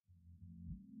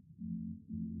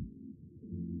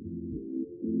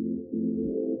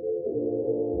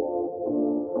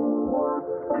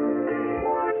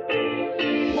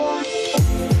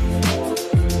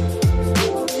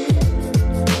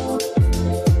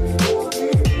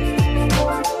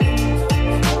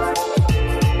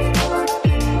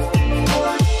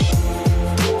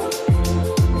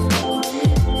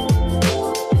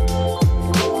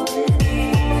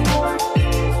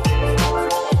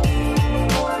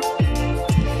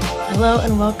Hello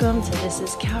and welcome to This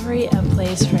is Calvary, a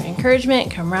place for encouragement,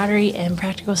 camaraderie, and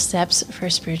practical steps for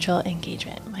spiritual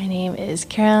engagement. My name is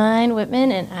Caroline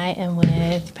Whitman, and I am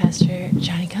with Pastor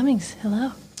Johnny Cummings.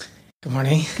 Hello. Good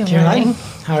morning, Good Caroline. morning.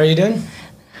 How are you doing?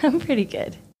 I'm pretty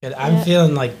good. Good. I'm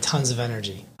feeling like tons of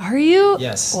energy. Are you?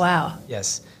 Yes. Wow.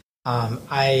 Yes.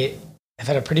 I have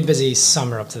had a pretty busy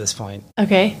summer up to this point,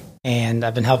 Okay. and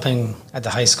I've been helping at the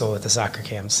high school with the soccer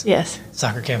camps. Yes.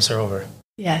 Soccer camps are over.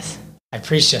 Yes. I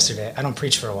preached yesterday. I don't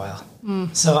preach for a while.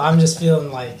 So I'm just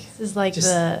feeling like... This is like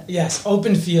the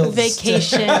open fields.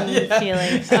 vacation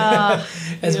feeling. Oh,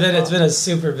 it's been a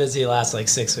super busy last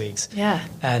 6 weeks. yeah.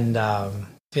 And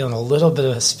feeling a little bit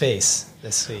of space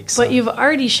this week. So. But you've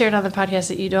already shared on the podcast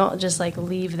that you don't just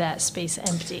leave that space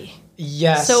empty.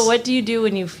 Yes. So what do you do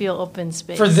when you feel open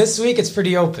space? For this week, it's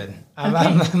pretty open.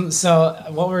 Okay.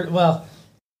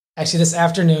 Actually, this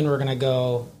afternoon we're gonna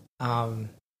go.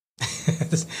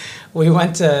 We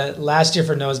went to last year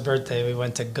for Noah's birthday. We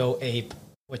went to Go Ape,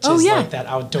 which is like that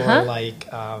outdoor high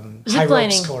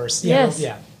ropes course. Yes.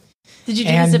 Yeah. Did you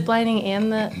do the zip lining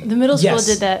and the middle school Yes.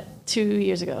 did that 2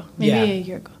 years ago, maybe a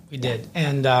year ago? We did,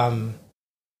 and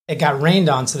it got rained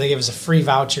on, so they gave us a free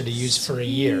voucher to use for a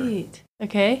year. Sweet.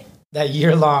 Okay. That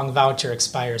year-long voucher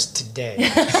expires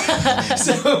today.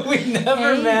 So we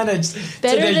never managed to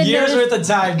get a year's worth of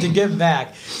time to give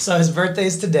back. So his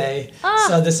birthday's today.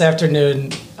 So this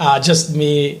afternoon, just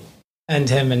me and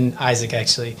him and Isaac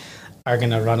actually are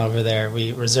going to run over there.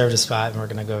 We reserved a spot, and we're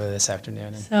going to go over this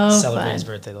afternoon and celebrate his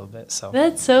birthday a little bit. So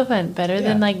that's so fun. Better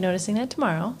than noticing that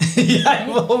tomorrow. Yeah,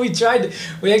 well, we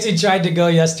actually tried to go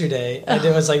yesterday, and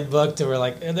it was booked, and we're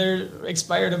like, they're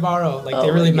expire tomorrow.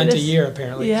 They really meant a year,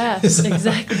 apparently. Yeah,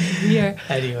 exactly, a year.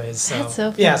 Anyways, so. That's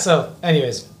so fun. Yeah, so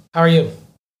anyways, how are you?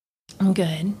 I'm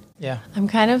good. Yeah. I'm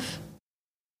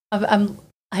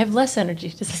I have less energy.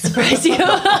 Does that surprise you?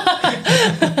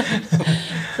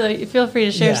 So you feel free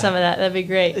to share some of that. That'd be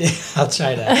great. Yeah, I'll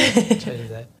try to do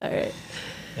that. All right.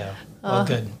 Yeah. Well,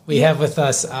 good. We have with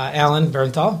us Alan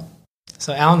Bernthal.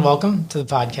 So, Alan, welcome to the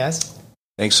podcast.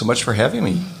 Thanks so much for having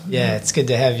me. Yeah, it's good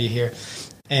to have you here.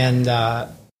 And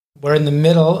we're in the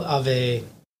middle of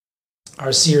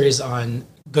our series on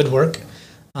good work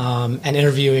and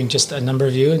interviewing just a number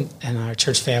of you and our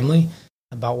church family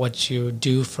about what you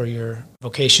do for your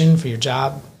vocation, for your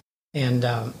job. And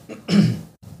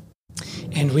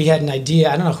and we had an idea.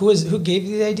 I don't know, who gave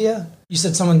you the idea? You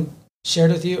said someone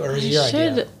shared with you, or is it your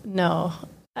idea? No.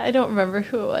 I don't remember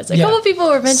who it was. A couple of people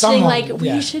were mentioning,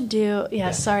 we should do...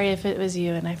 Yeah, sorry if it was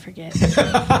you and I forget.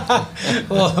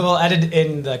 We'll edit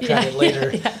in the credit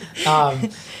later. Yeah.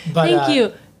 But, Thank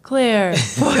you, Claire,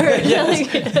 for...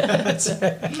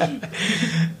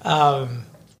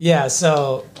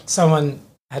 So someone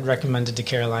had recommended to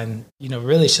Caroline,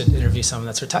 really should interview someone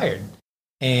that's retired.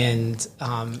 And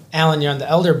Alan, you're on the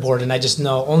elder board, and I just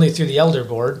know only through the elder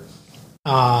board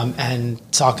and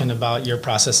talking about your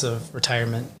process of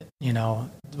retirement,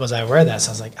 was I aware of that? So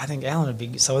I was like, I think Alan would be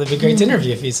great to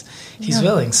interview if he's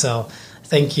willing. So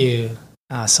thank you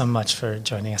so much for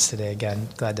joining us today again.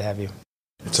 Glad to have you.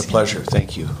 It's a pleasure.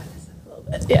 Thank you.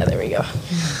 Yeah, there we go.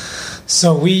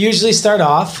 So we usually start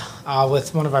off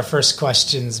with one of our first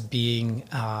questions being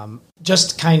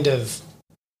just kind of,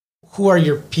 who are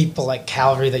your people at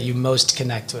Calvary that you most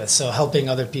connect with? So helping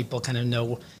other people kind of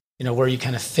know, where you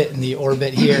kind of fit in the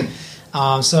orbit here.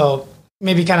 So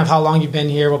maybe kind of how long you've been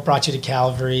here, what brought you to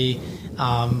Calvary,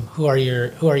 who are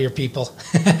your people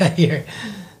here?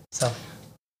 So,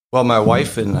 well, my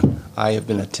wife and I have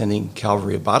been attending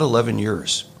Calvary about 11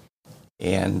 years,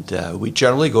 and we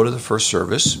generally go to the first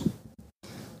service.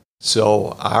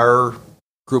 So our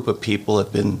group of people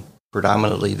have been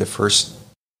predominantly the first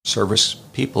service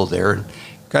people there, and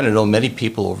kind of know many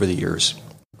people over the years.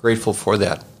 Grateful for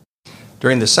that.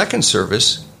 During the second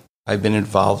service, I've been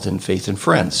involved in Faith and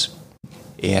Friends,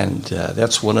 and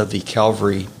that's one of the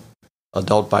Calvary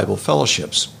Adult Bible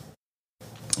Fellowships.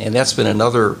 And that's been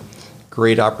another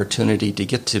great opportunity to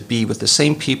get to be with the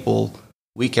same people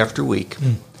week after week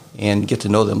and get to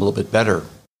know them a little bit better.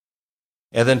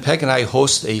 And then Peg and I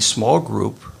host a small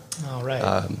group, all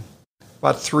right.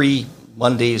 About 3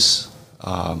 Mondays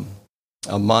a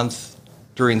month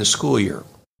during the school year.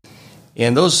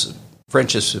 And those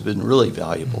friendships have been really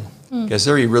valuable because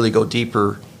there you really go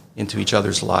deeper into each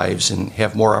other's lives and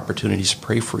have more opportunities to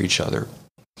pray for each other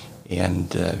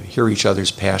and hear each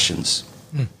other's passions.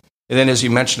 And then, as you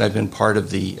mentioned, I've been part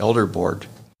of the elder board,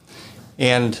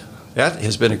 and that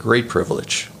has been a great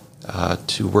privilege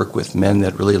to work with men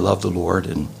that really love the Lord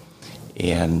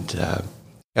and have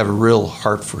a real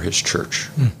heart for His church.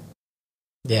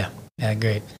 Yeah,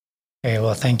 great. Okay,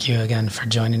 well, thank you again for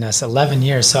joining us. 11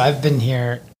 years. So I've been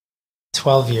here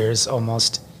 12 years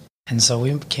almost. And so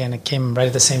we kind of came right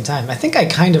at the same time. I think I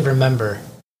kind of remember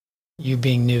you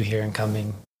being new here and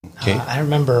coming. Okay. I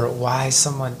remember why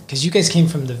someone, because you guys came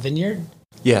from the Vineyard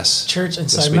Yes. Church, and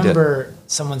so Yes, I we did. remember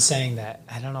someone saying that.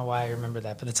 I don't know why I remember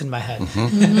that, but it's in my head.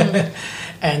 Mm-hmm.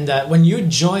 And when you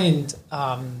joined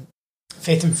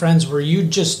Faith and Friends, were you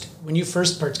just, when you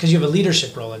first purchased, because you have a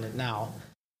leadership role in it now,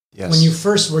 Yes. when you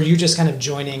first, were you just kind of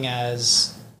joining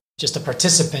as just a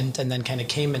participant and then kind of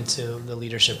came into the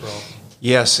leadership role?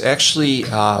 Yes, actually,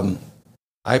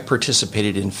 I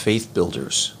participated in Faith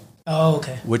Builders, Oh,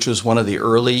 okay. which was one of the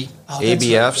early Oh, that's right. ABFs.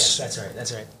 Yes, that's right.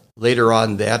 That's right. Later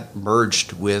on, that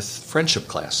merged with Friendship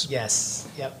Class. Yes.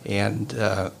 Yep. And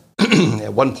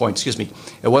at one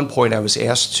point, I was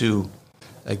asked to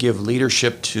give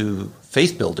leadership to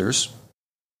Faith Builders.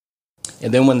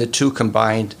 And then when the two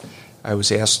combined, I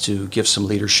was asked to give some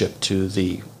leadership to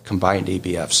the combined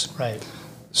ABFs. Right.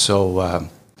 So,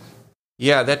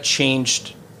 that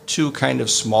changed two kind of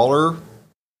smaller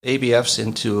ABFs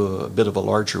into a bit of a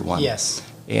larger one. Yes.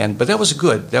 But that was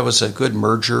good. That was a good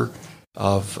merger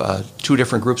of two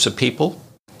different groups of people.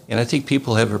 And I think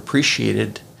people have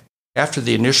appreciated, after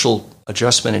the initial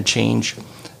adjustment and change,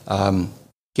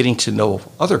 getting to know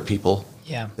other people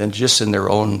Yeah. than just in their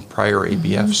own prior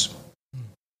ABFs.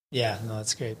 Yeah. No,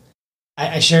 that's great.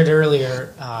 I shared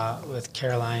earlier with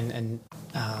Caroline and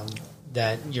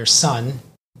that your son,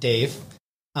 Dave,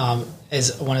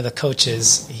 is one of the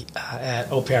coaches at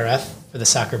OPRF for the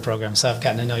soccer program. So I've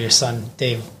gotten to know your son,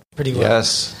 Dave, pretty well.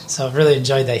 Yes. So I've really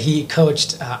enjoyed that. He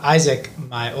coached Isaac,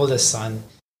 my oldest son,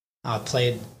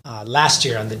 played last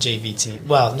year on the JV team.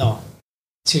 Well, no,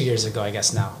 2 years ago, I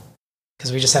guess now,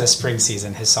 because we just had a spring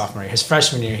season, his sophomore year. His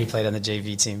freshman year, he played on the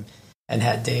JV team and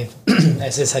had Dave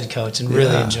as his head coach, and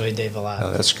really enjoyed Dave a lot.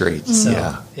 Oh, that's great. So,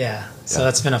 Yeah. So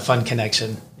that's been a fun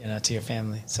connection, to your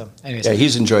family. So anyways. Yeah,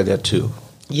 he's enjoyed that too.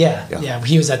 Yeah.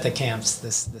 He was at the camps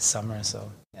this summer, so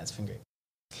yeah, it's been great.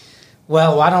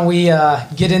 Well, why don't we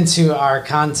get into our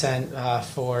content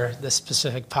for this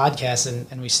specific podcast,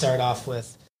 and we start off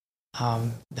with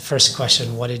the first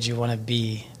question: what did you want to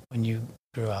be when you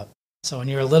grew up? So when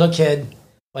you were a little kid,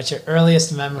 what's your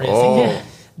earliest memory of thinking,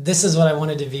 this is what I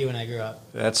wanted to be when I grew up?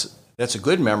 That's a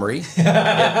good memory.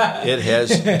 It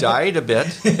has died a bit,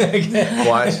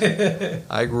 but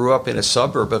I grew up in a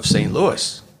suburb of St.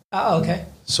 Louis. Oh, okay.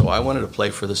 So I wanted to play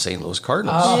for the St. Louis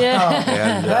Cardinals. Oh,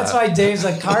 And, that's why Dave's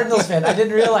a Cardinals fan. I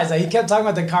didn't realize that. He kept talking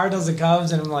about the Cardinals and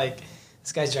Cubs, and I'm like,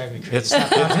 this guy's driving me crazy. Stop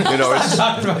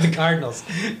talking about the Cardinals.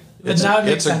 But now it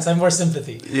makes sense. I have more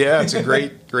sympathy. Yeah, it's a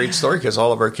great story because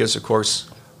all of our kids, of course,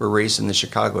 were raised in the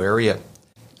Chicago area.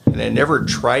 And I never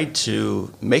tried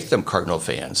to make them Cardinal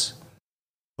fans.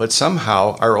 But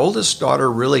somehow, our oldest daughter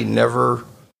really never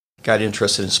got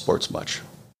interested in sports much.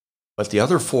 But the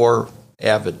other four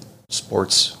avid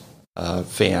sports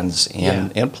fans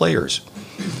and players.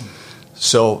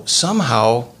 So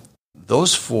somehow,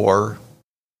 those four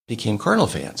became Cardinal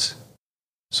fans.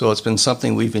 So it's been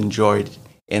something we've enjoyed,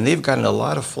 and they've gotten a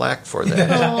lot of flack for that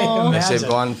as they've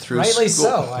gone through Rightly school.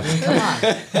 so. I mean, come on.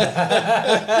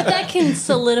 But that can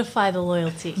solidify the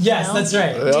loyalty. Yes, that's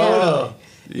right. Oh, Totally.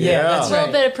 Yeah, that's A little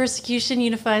right. bit of persecution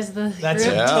unifies the That's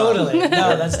group. it. Totally.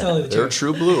 No, that's totally the They're truth.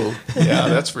 true blue. Yeah,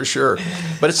 that's for sure.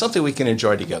 But it's something we can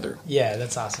enjoy together. Yeah,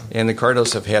 that's awesome. And the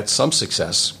Cardinals have had some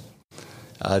success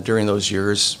during those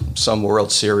years, some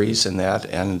World Series and that.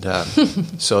 And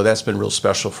so that's been real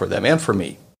special for them and for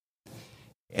me.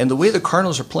 And the way the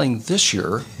Cardinals are playing this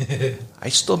year, I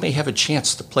still may have a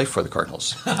chance to play for the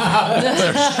Cardinals.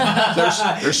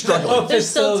 They're struggling. There's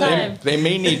still time. They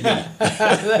may need me.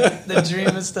 The dream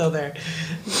is still there.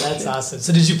 That's awesome.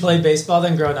 So did you play baseball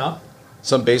then growing up?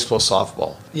 Some baseball,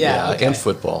 softball. Yeah, okay. And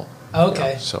football.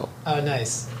 Okay. So, Oh,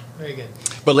 nice. Very good.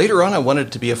 but later on, I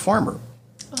wanted to be a farmer.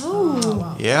 Oh.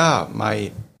 Wow. Yeah,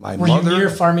 my Were mother. you near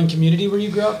a farming community where you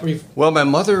grew up? Were you... Well, my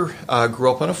mother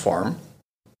grew up on a farm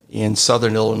in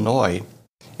southern Illinois,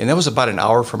 and that was about an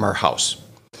hour from our house.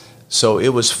 So it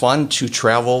was fun to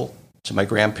travel to my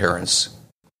grandparents,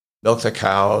 milk the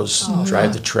cows,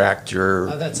 drive the tractor,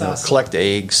 Oh, that's awesome. collect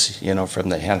eggs, from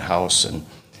the hen house and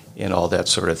all that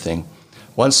sort of thing.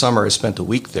 One summer, I spent a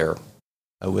week there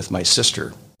with my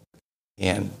sister,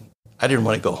 and I didn't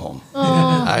want to go home. Oh.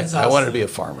 I wanted to be a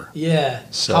farmer. Yeah.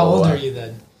 So, How old are you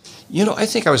then? I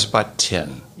think I was about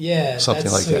 10, Yeah, something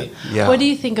that's like sweet. that. Yeah. What do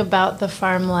you think about the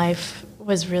farm life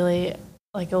was really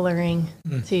like alluring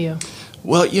to you?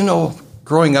 Well,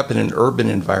 growing up in an urban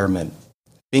environment,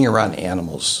 being around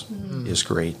animals is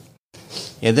great.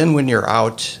 And then when you're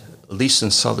out, at least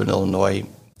in southern Illinois,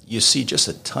 you see just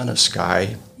a ton of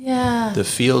sky. Yeah. The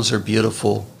fields are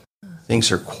beautiful.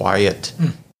 Things are quiet.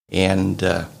 And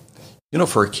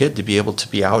For a kid to be able to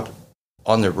be out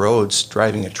on the roads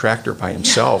driving a tractor by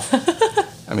himself,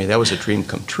 I mean, that was a dream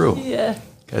come true. Yeah.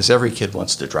 Because every kid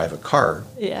wants to drive a car.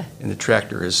 Yeah. And the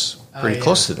tractor is pretty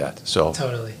close to that. So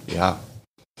Totally. Yeah.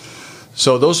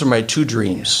 So those are my two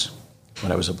dreams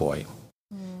when I was a boy.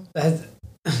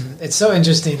 It's so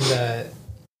interesting,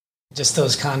 just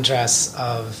those contrasts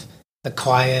of the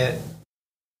quiet,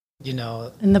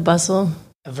 and the bustle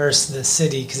versus the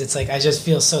city, because it's like I just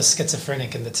feel so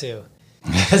schizophrenic in the two.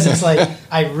 Because it's like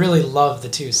I really love the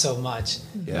two so much.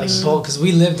 Yes. Like, because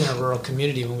we lived in a rural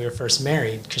community when we were first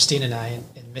married, Christine and I,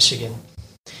 in Michigan,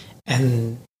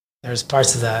 and there's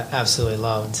parts of that I absolutely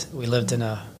loved. We lived in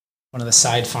one of the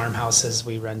side farmhouses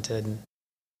we rented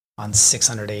on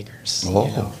 600 acres.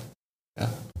 Oh, yeah.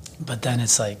 But then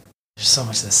it's like there's so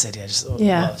much of the city I just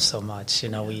Yeah. love so much.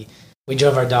 We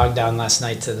drove our dog down last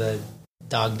night to the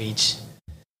dog beach.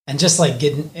 And just like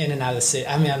getting in and out of the city.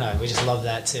 I mean, I know, we just love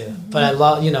that too. But I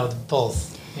love,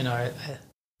 both.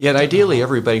 Yeah, and ideally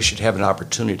everybody should have an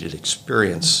opportunity to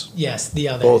experience Yes, the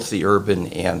other. both the urban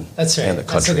and, That's right. and the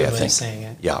country, That's a good I way think. of saying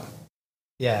it. Yeah.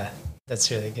 Yeah,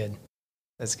 that's really good.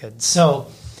 That's good. So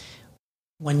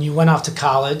when you went off to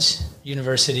college,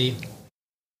 university,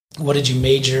 what did you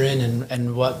major in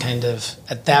and what kind of,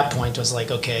 at that point, was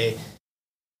like, okay,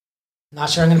 not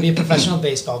sure I'm going to be a professional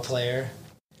baseball player.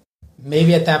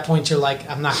 Maybe at that point you're like,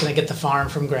 I'm not going to get the farm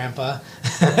from grandpa.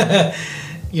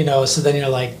 So then you're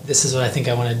like, this is what I think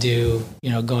I want to do,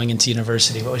 going into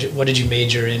university. What did you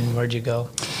major in? Where'd you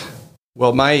go?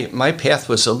 Well, my path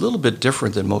was a little bit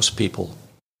different than most people.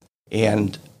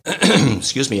 And,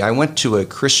 excuse me, I went to a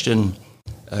Christian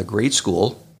grade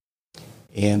school.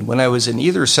 And when I was in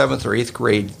either 7th or 8th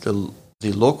grade, the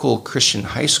local Christian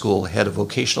high school had a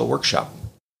vocational workshop.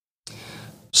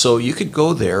 So you could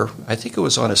go there, I think it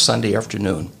was on a Sunday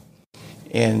afternoon,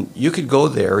 and you could go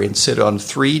there and sit on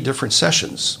 3 different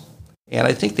sessions. And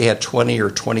I think they had 20 or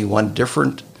 21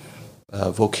 different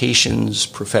vocations,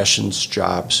 professions,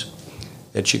 jobs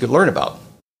that you could learn about.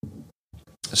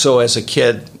 So as a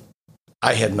kid,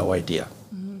 I had no idea.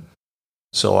 Mm-hmm.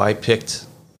 So I picked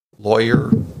lawyer,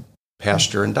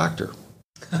 pastor, and doctor.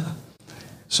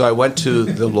 So I went to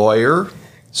the lawyer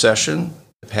session,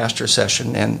 the pastor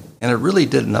session, and it really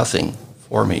did nothing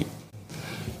for me.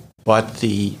 But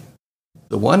the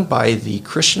one by the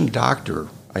Christian doctor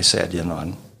I sat in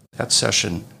on, that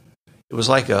session, it was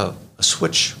like a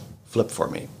switch flip for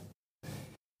me.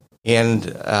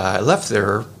 And I left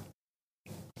there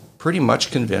pretty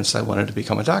much convinced I wanted to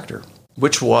become a doctor,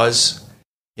 which was,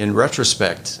 in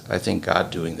retrospect, I think God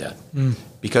doing that.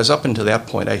 Because up until that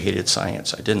point, I hated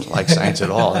science. I didn't like science at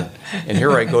all. And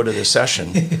here I go to this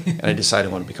session, and I decide I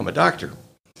want to become a doctor.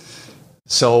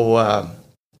 So,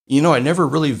 I never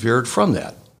really veered from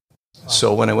that. Wow.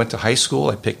 So when I went to high school,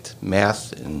 I picked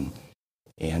math and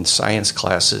science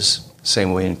classes,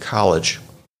 same way in college.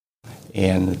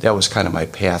 And that was kind of my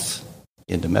path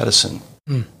into medicine.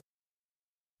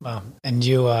 Wow. And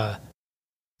you,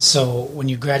 so when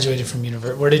you graduated from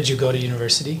university, where did you go to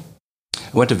university?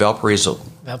 I went to Valparaiso.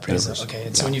 Valparaiso, okay.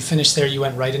 And so when you finished there, you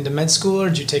went right into med school, or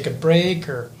did you take a break?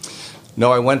 Or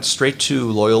No, I went straight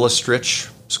to Loyola Stritch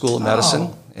School of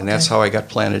Medicine, and that's how I got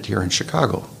planted here in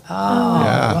Chicago. Oh,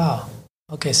 yeah. Wow.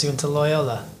 Okay, so you went to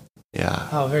Loyola. Yeah.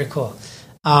 Oh, very cool.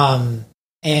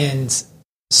 And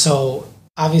so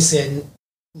obviously I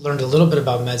learned a little bit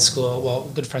about med school. Well,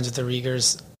 good friends with the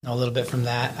Riegers, know a little bit from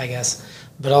that, I guess.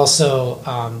 But also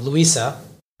Louisa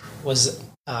was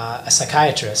a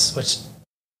psychiatrist, which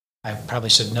I probably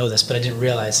should know this, but I didn't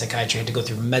realize psychiatry had to go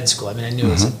through med school. I mean, I knew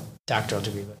it was a doctoral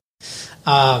degree, but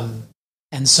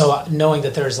and so knowing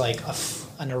that there's like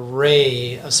an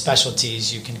array of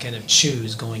specialties you can kind of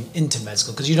choose going into med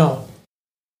school, because you don't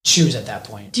choose at that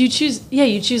point. Do you choose? Yeah,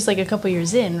 you choose like a couple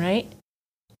years in, right?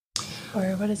 Or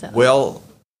what is that? Well,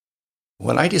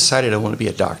 when I decided I want to be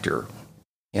a doctor,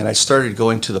 and I started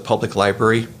going to the public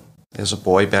library as a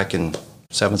boy back in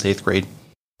 7th, 8th grade,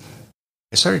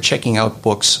 I started checking out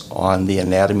books on the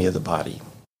anatomy of the body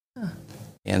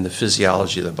and the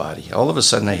physiology of the body. All of a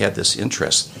sudden, I had this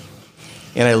interest.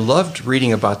 And I loved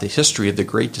reading about the history of the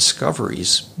great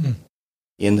discoveries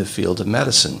in the field of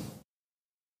medicine.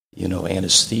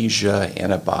 Anesthesia,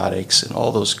 antibiotics, and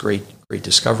all those great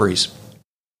discoveries.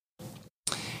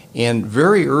 And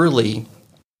very early,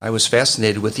 I was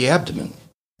fascinated with the abdomen,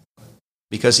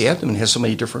 because the abdomen has so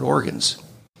many different organs.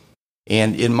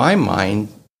 And in my mind,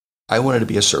 I wanted to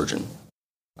be a surgeon.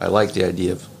 I liked the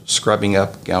idea of scrubbing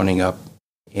up, gowning up,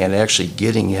 and actually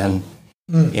getting in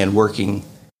and working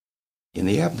in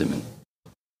the abdomen.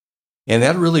 And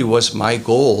that really was my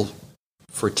goal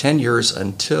for 10 years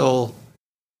until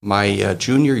my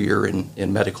junior year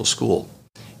in medical school,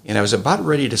 and I was about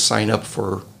ready to sign up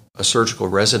for a surgical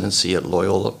residency at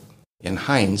Loyola in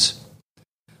Hines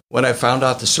when I found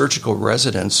out the surgical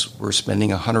residents were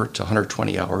spending 100 to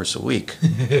 120 hours a week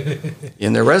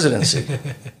in their residency.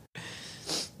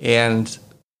 And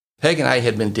Peg and I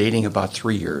had been dating about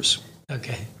 3 years.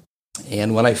 Okay.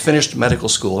 And when I finished medical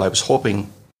school, I was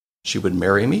hoping she would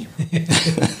marry me.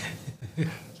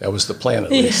 That was the plan,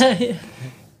 at least. Yeah.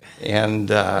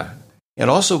 And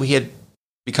also we had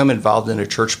become involved in a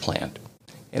church plant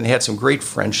and had some great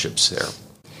friendships there.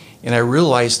 And I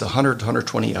realized 100 to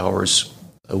 120 hours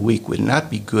a week would not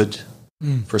be good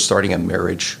for starting a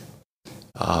marriage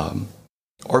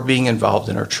or being involved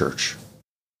in our church.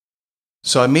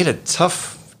 So I made a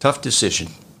tough decision.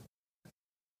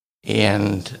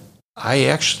 And I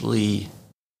actually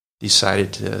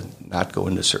decided to not go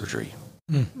into surgery.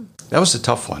 That was a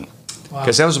tough one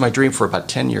because that was my dream for about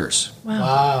 10 years.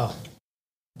 Wow.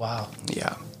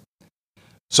 Yeah.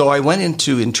 So I went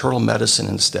into internal medicine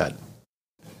instead.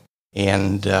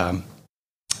 And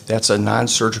that's a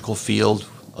non-surgical field,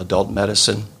 adult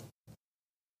medicine.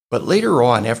 But later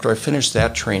on, after I finished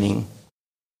that training,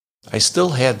 I still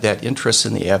had that interest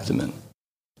in the abdomen.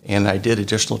 And I did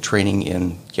additional training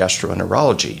in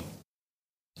gastroenterology.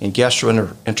 And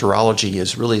gastroenterology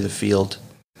is really the field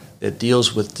that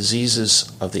deals with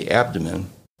diseases of the abdomen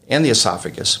and the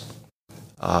esophagus,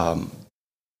 but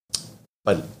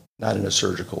not in a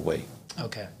surgical way.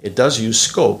 Okay. It does use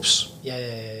scopes.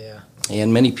 Yeah.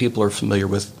 And many people are familiar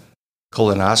with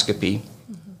colonoscopy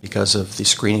because of the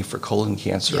screening for colon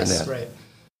cancer and Yes, that. right.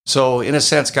 So in a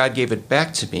sense, God gave it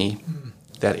back to me,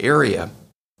 that area,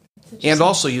 and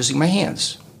also using my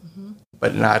hands,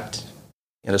 but not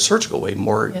in a surgical way,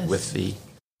 more with the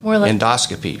more like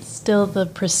endoscopy. Still the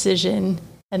precision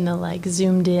and the like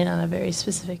zoomed in on a very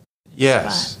specific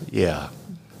Yes, spot. yeah.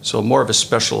 So more of a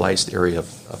specialized area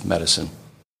of medicine,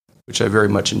 which I very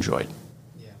much enjoyed.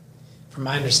 Yeah. From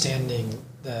my understanding,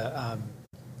 the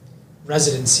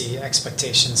residency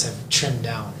expectations have trimmed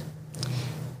down.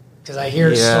 Because I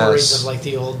hear stories of like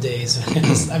the old days.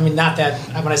 I mean, not that,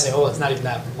 when I say old, it's not even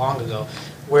that long ago,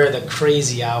 where the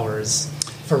crazy hours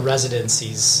for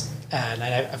residencies.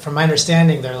 And from my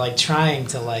understanding, they're like trying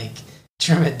to like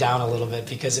trim it down a little bit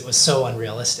because it was so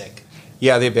unrealistic.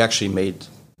 Yeah, they've actually made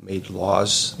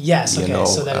laws. Yes, okay,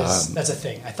 so that's a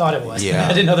thing. I thought it was. Yeah. I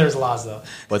didn't know there was laws though.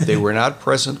 But they were not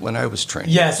present when I was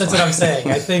training. Yes, that's what I'm saying.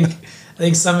 I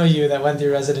think some of you that went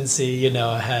through residency,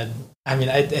 had. I mean,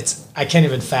 I can't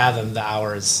even fathom the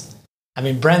hours. I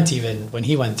mean, Brent, even when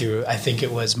he went through, I think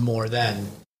it was more then,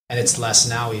 and it's less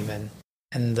now even.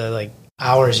 And the like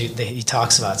hours that he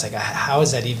talks about, it's like, how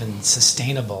is that even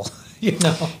sustainable?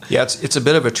 Yeah, it's a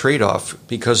bit of a trade-off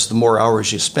because the more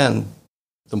hours you spend,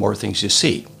 the more things you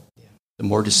see, the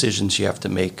more decisions you have to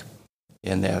make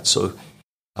in that. So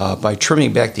by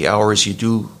trimming back the hours, you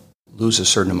do lose a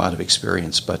certain amount of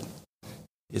experience, but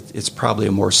it's probably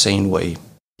a more sane way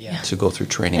to go through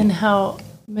training. And how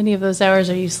many of those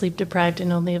hours are you sleep deprived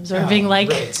and only absorbing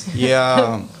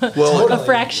Yeah, well, a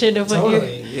fraction of what you're...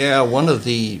 Yeah,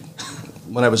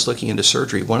 when I was looking into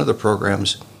surgery, one of the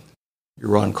programs,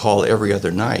 you're on call every other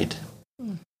night.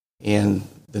 And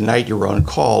the night you were on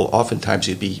call, oftentimes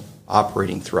you'd be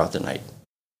operating throughout the night.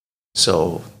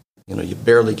 So, you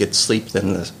barely get sleep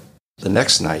then the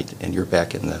next night, and you're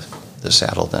back in the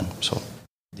saddle then. So,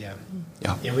 yeah.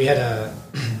 We had a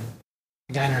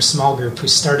guy in our small group who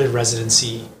started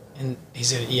residency, and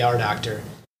he's an ER doctor,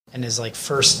 and his like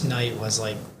first night was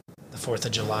like the 4th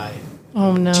of July.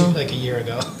 Oh no! Like a year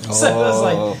ago. So it was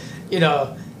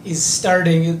like, he's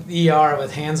starting the ER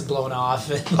with hands blown off,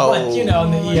 and in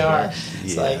the ER.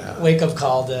 It's like wake up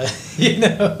call to,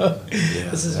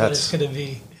 this is what it's going to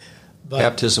be. But,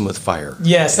 baptism with fire.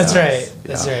 Yes, that's right.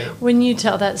 That's right. When you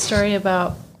tell that story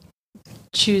about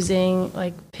choosing,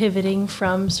 like pivoting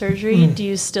from surgery, do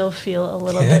you still feel a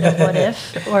little bit of what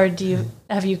if, or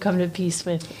have you come to peace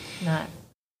with not?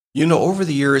 Over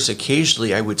the years,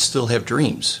 occasionally I would still have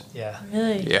dreams. Yeah.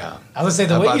 Really? Yeah. I would say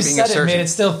the way you said it made it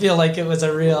still feel like it was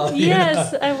a real...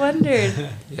 Yes, I wondered.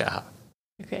 Yeah.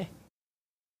 Okay.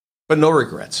 But no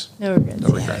regrets. No regrets. No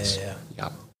regrets.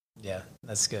 Yeah,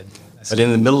 that's good. But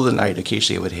in the middle of the night,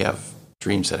 occasionally I would have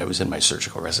dreams that I was in my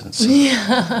surgical residency.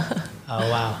 Yeah. Oh,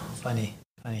 wow. Funny.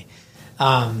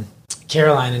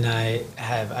 Caroline and I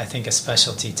have, I think, a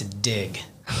specialty to dig.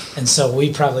 And so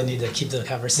we probably need to keep the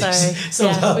conversation.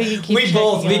 Sorry. So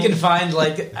we can find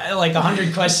like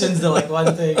 100 questions to like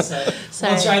one thing. So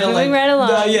sorry. we'll try to moving right along.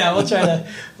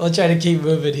 we'll try to keep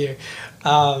moving here.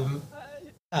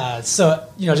 So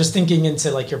just thinking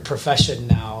into like your profession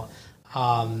now,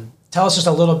 tell us just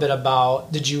a little bit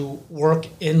about, did you work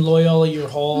in Loyola your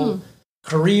whole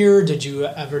career? Did you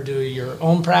ever do your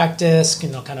own practice? You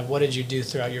know, kind of what did you do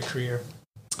throughout your career?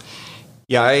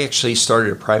 Yeah, I actually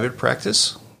started a private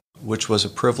practice, which was a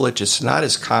privilege. It's not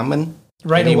as common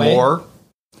anymore. Away?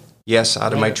 Yes,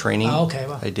 out of my training. Oh, okay.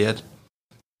 Wow. I did.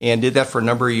 And did that for a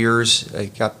number of years. I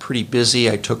got pretty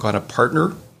busy. I took on a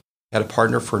partner, had a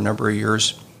partner for a number of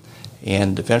years.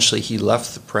 And eventually he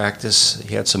left the practice.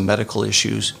 He had some medical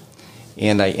issues.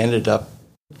 And I ended up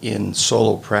in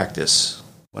solo practice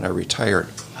when I retired.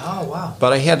 Oh, wow.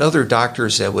 But I had other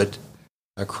doctors that would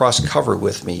cross-cover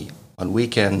with me on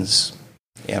weekends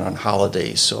and on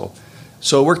holidays. So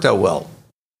it worked out well.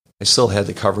 I still had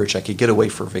the coverage. I could get away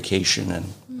for vacation and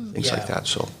things like that.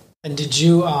 So. And did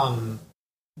you,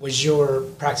 was your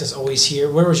practice always here?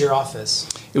 Where was your office?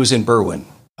 It was in Berwyn.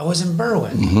 I was in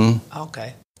Berwyn. Mm-hmm.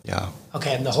 Okay. Yeah.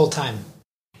 Okay, and the whole time?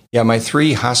 Yeah, my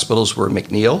 3 hospitals were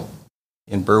McNeil,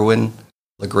 in Berwyn,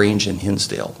 LaGrange, and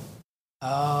Hinsdale.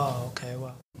 Oh, okay.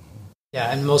 Well,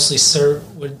 yeah, and mostly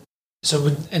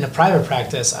in a private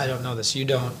practice, I don't know this, you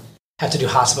don't have to do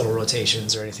hospital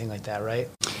rotations or anything like that, right?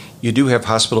 You do have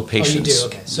hospital patients. Oh,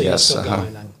 you do? Okay, so yes, you're still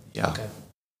going on. Yeah. Okay.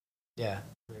 Yeah,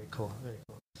 very cool, very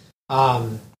cool.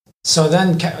 So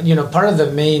then, you know, part of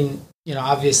the main, you know,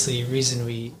 obviously reason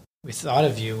we thought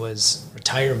of you was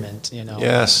retirement, you know.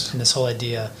 Yes. And this whole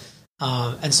idea.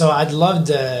 And so I'd love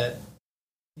to,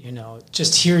 you know,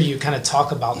 just hear you kind of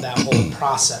talk about that whole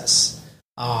process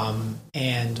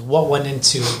and what went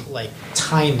into like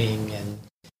timing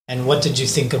and what did you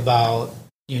think about,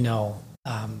 you know,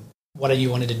 what you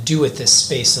wanted to do with this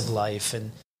space of life.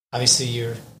 And obviously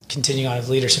you're continuing on with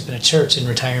leadership in a church in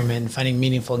retirement and finding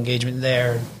meaningful engagement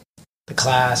there, the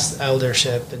class, the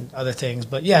eldership and other things.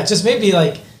 But yeah, just maybe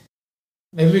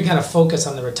we kind of focus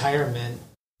on the retirement,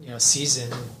 you know,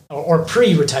 season or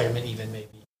pre-retirement even maybe.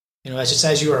 You know,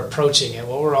 as you were approaching it,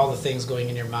 what were all the things going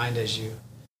in your mind as you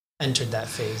entered that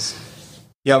phase?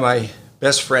 Yeah, my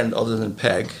best friend, other than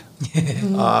Peg,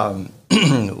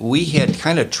 we had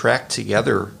kind of tracked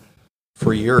together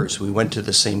for years. We went to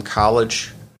the same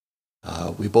college.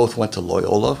 We both went to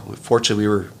Loyola. Fortunately, we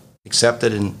were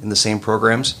accepted in the same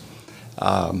programs.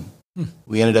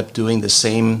 We ended up doing the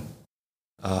same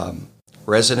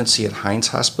residency at Hines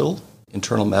Hospital,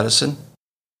 internal medicine.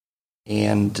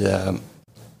 And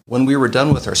when we were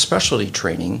done with our specialty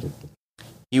training,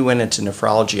 he went into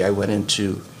nephrology, I went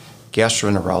into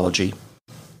gastroenterology.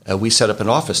 We set up an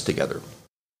office together.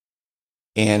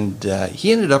 And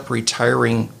he ended up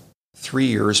retiring 3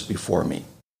 years before me.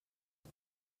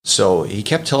 So he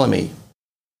kept telling me,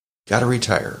 gotta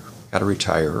retire.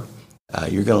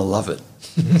 You're going to love it.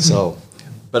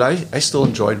 But I still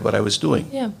enjoyed what I was doing.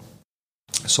 Yeah.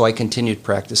 So I continued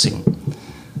practicing.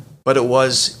 But it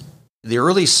was the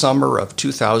early summer of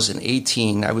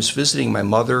 2018. I was visiting my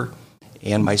mother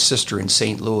and my sister in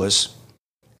St. Louis,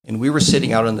 and we were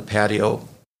sitting out on the patio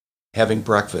having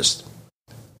breakfast.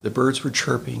 The birds were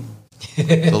chirping.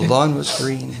 The lawn was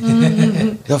green.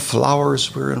 The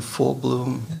flowers were in full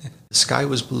bloom. The sky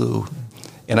was blue.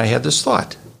 And I had this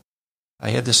thought.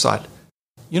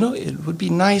 You know, it would be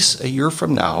nice a year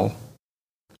from now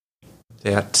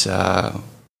that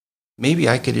maybe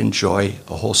I could enjoy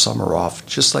a whole summer off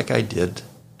just like I did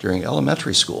during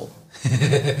elementary school.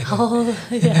 Oh,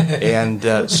 yeah.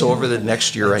 And so over the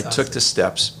next year, I took the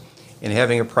steps. And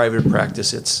having a private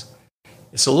practice, it's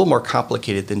a little more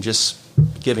complicated than just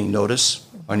giving notice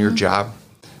on your job.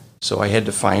 So I had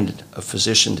to find a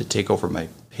physician to take over my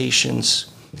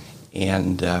patients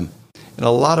and a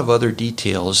lot of other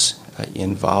details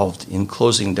involved in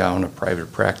closing down a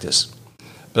private practice.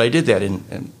 But I did that,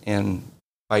 and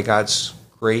by God's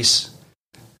grace,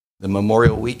 the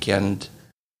Memorial Weekend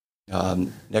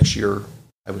next year,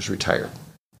 I was retired.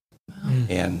 Wow.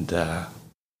 And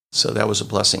so that was a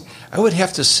blessing. I would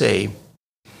have to say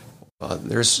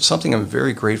there's something I'm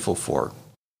very grateful for,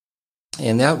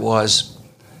 and that was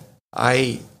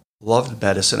I loved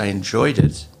medicine. I enjoyed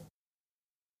it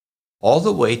all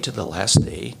the way to the last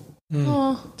day,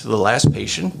 to the last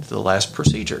patient, to the last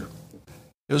procedure.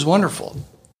 It was wonderful.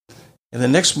 And the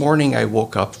next morning I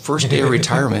woke up, first day of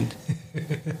retirement,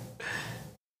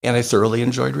 and I thoroughly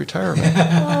enjoyed retirement.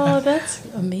 Oh, that's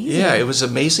amazing. Yeah, it was an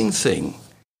amazing thing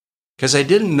because I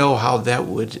didn't know how that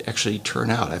would actually turn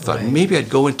out. I thought maybe I'd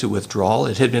go into withdrawal.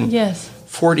 It had been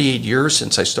 48 years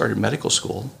since I started medical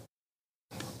school.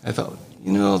 I thought,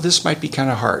 you know, this might be kind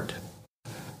of hard.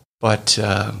 But,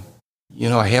 you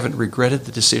know, I haven't regretted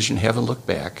the decision, haven't looked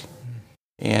back.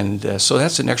 And so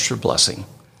that's an extra blessing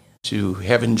to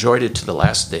have enjoyed it to the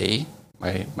last day,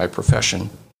 my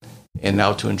profession, and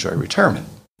now to enjoy retirement.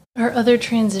 Are other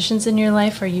transitions in your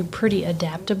life, are you pretty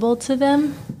adaptable to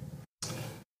them?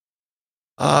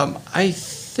 I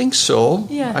think so.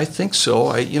 Yeah. I think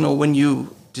so. When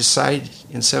you decide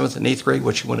in 7th and 8th grade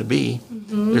what you want to be,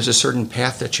 there's a certain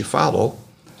path that you follow.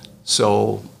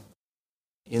 So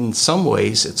in some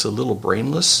ways, it's a little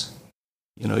brainless.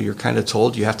 You're kind of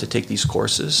told you have to take these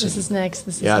courses. This is next.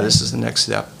 This is the next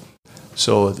step.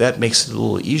 So that makes it a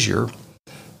little easier.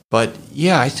 But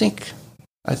yeah, I think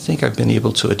I've been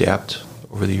able to adapt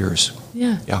over the years.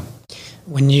 Yeah. Yeah.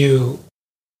 When you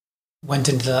went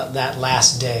into that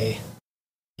last day,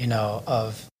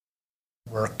 of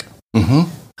work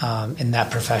in that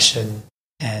profession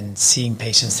and seeing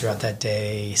patients throughout that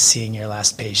day, seeing your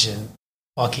last patient,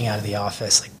 walking out of the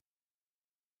office,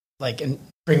 and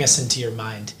bring us into your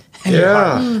mind and your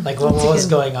heart. What was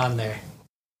going on there?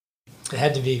 It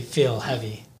had to feel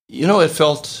heavy. It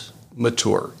felt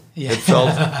mature. Yeah. It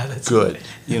felt good.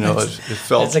 It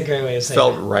felt. That's a great way of saying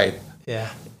felt it. right. Yeah.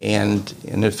 And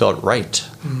it felt right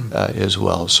as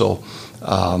well. So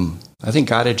I think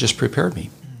God had just prepared me.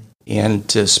 And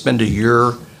to spend a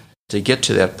year to get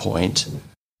to that point,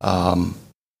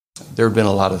 there had been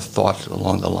a lot of thought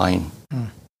along the line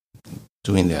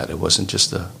doing that. It wasn't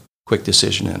just a quick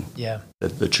decision and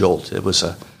the jolt. It was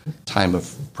a time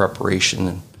of preparation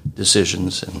and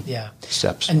decisions and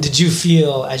steps. And did you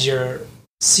feel, as you're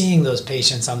seeing those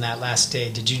patients on that last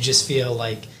day, did you just feel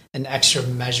like an extra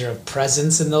measure of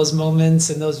presence in those moments,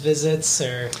 in those visits,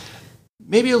 or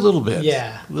maybe a little bit?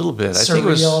 Yeah, a little bit. Surreal, I think it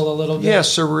was a little bit. Yeah,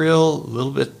 surreal, a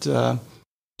little bit,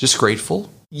 just grateful.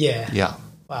 Yeah.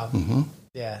 Wow. Mm-hmm.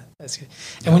 Yeah, that's good.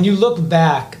 And when you look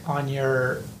back on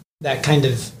that kind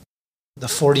of the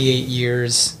 48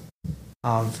 years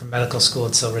from medical school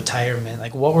until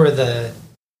retirement, what were the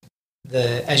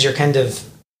as you're kind of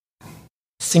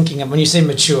thinking of, when you say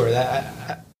mature,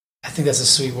 that I think that's a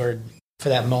sweet word for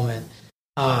that moment.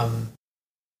 But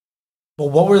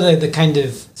what were the kind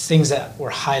of things that were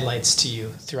highlights to you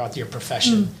throughout your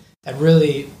profession that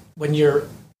really, when you're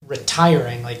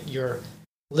retiring, you're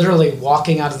literally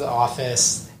walking out of the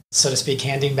office, so to speak,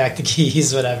 handing back the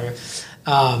keys, whatever.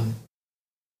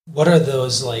 What are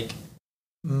those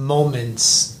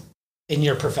moments in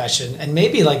your profession, and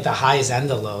maybe the highs and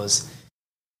the lows?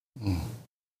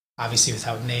 Obviously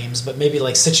without names, but maybe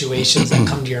situations that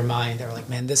come to your mind that are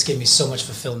man, this gave me so much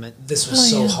fulfillment. This was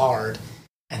so hard,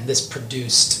 and this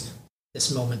produced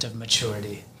this moment of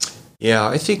maturity. Yeah,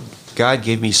 I think God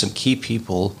gave me some key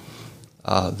people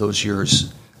those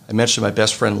years. I mentioned my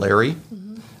best friend, Larry.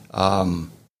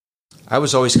 I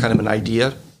was always kind of an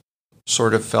idea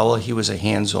sort of fella. He was a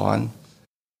hands-on.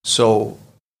 So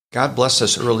God blessed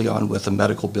us early on with a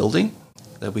medical building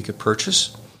that we could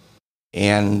purchase.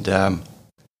 And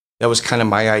that was kind of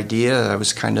my idea. I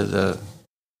was kind of the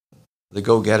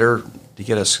go-getter to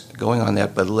get us going on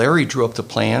that. But Larry drew up the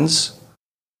plans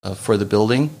for the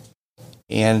building,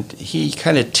 and he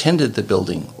kind of tended the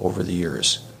building over the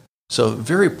years. So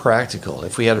very practical.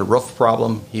 If we had a roof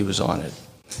problem, he was on it.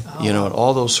 And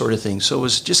all those sort of things. So it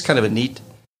was just kind of a neat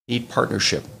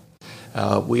partnership.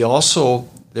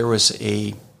 There was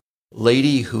a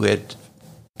lady who had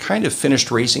kind of finished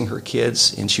raising her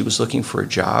kids, and she was looking for a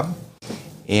job.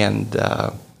 And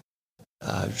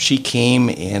she came,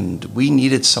 and we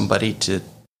needed somebody to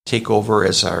take over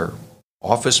as our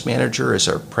office manager as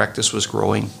our practice was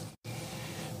growing.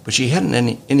 But she hadn't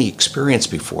any experience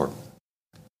before.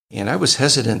 And I was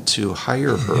hesitant to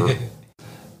hire her.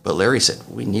 But Larry said,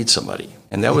 we need somebody.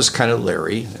 And that was kind of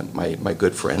Larry, my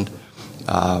good friend.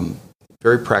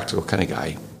 Very practical kind of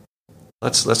guy.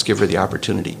 Let's give her the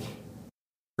opportunity.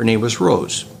 Her name was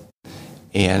Rose.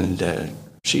 And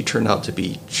she turned out to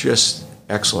be just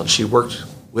excellent. She worked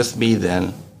with me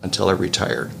then until I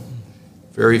retired.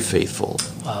 Very faithful.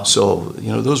 Wow. So,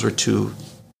 those were two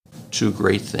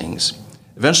great things.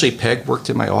 Eventually, Peg worked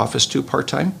in my office too,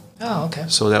 part-time. Oh, okay.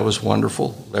 So that was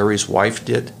wonderful. Larry's wife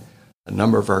did. A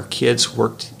number of our kids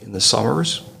worked in the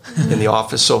summers in the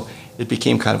office. So it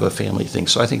became kind of a family thing.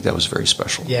 So I think that was very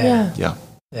special. Yeah. Yeah.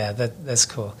 That's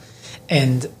cool.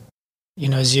 And,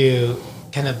 as you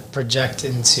kind of project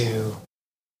into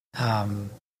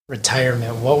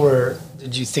retirement,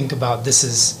 did you think about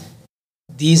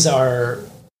these are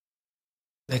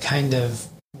the kind of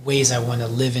ways I want to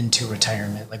live into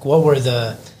retirement? What were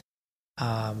the,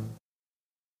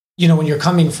 when you're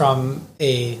coming from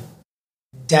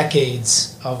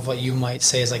decades of what you might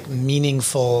say is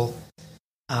meaningful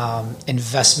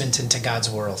investment into God's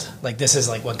world. This is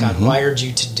what God wired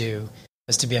you to do,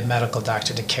 was to be a medical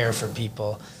doctor, to care for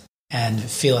people and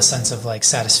feel a sense of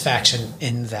satisfaction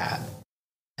in that.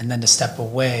 And then to step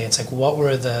away, it's what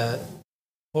were the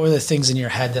what were the things in your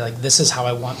head that, like, this is how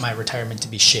I want my retirement to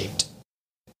be shaped?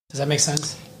 Does that make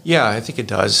sense? Yeah, I think it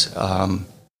does.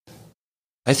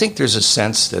 I think there's a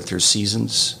sense that there's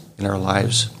seasons in our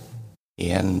lives.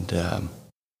 And,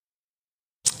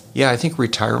 I think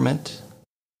retirement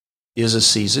is a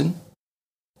season.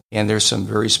 And there's some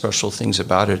very special things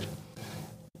about it.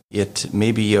 It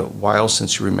may be a while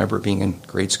since you remember being in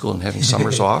grade school and having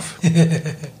summers off.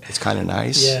 It's kind of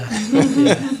nice.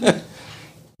 Yeah.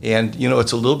 And,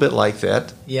 it's a little bit like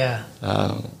that. Yeah.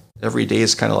 Every day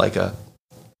is kind of like a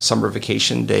summer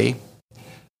vacation day.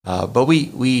 But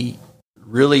we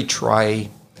really try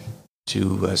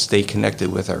to stay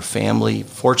connected with our family.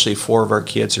 Fortunately, 4 of our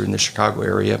kids are in the Chicago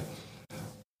area.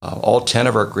 All 10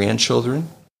 of our grandchildren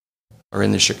are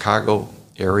in the Chicago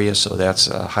area, so that's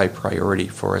a high priority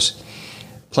for us.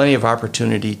 Plenty of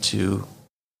opportunity to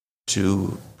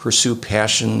pursue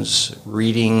passions,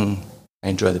 reading. I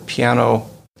enjoy the piano,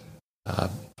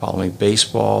 following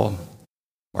baseball,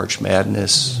 March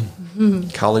Madness,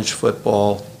 college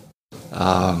football,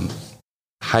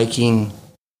 hiking.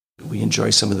 We enjoy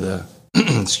some of the,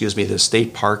 the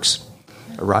state parks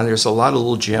around. There's a lot of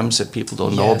little gems that people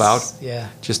don't know about. Yeah.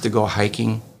 Just to go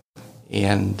hiking.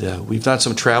 And we've done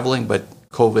some traveling, but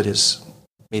COVID has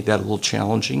made that a little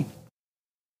challenging.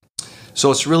 So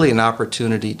it's really an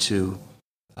opportunity to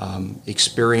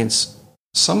experience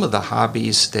some of the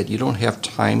hobbies that you don't have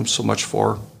time so much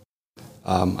for.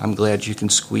 I'm glad you can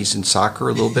squeeze in soccer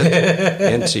a little bit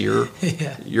into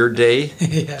your day,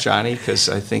 Johnny, because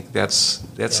I think that's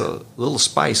a little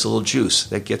spice, a little juice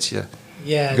that gets you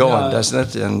going,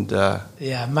 doesn't it? And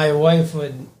my wife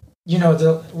would,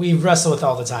 we wrestle with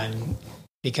all the time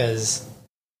because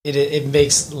it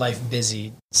makes life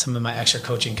busy, some of my extra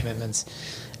coaching commitments,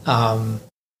 and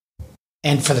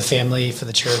for the family, for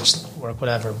the church, work,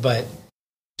 whatever. But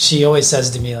she always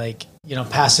says to me, like,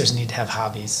 pastors need to have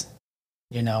hobbies.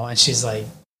 And she's like,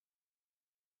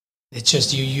 it's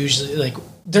just, you usually, like,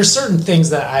 there's certain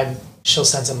things that she'll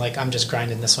sense I'm like, I'm just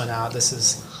grinding this one out. This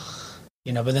is,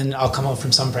 but then I'll come home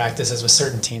from some practices with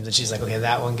certain teams and she's like, okay,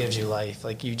 that one gives you life.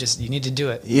 Like, you need to do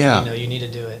it. Yeah. You need to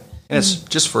do it. And it's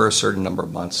just for a certain number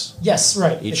of months. Yes,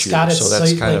 right. Each it's year. got its so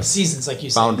that's kind of seasons, like you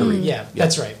said. Boundary. Yeah,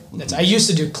 that's right. I used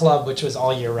to do club, which was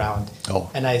all year round.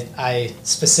 Oh. And I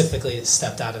specifically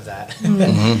stepped out of that.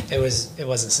 It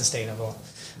wasn't sustainable.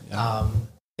 And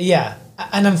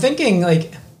I'm thinking,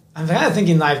 like, I'm kind of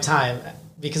thinking lifetime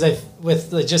because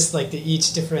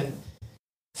each different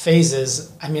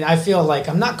phases. I mean, I feel like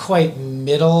I'm not quite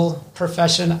middle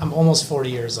profession. I'm almost 40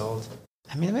 years old.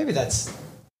 I mean, maybe that's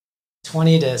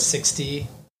 20 to 60.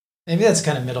 Maybe that's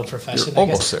kind of middle profession. You're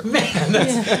almost there. Man,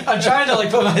 I'm trying to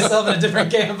put myself in a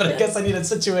different camp, but I guess I need to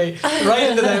situate right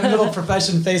into that middle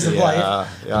profession phase of life.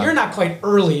 Yeah. You're not quite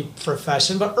early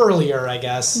profession, but earlier, I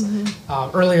guess.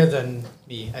 Earlier than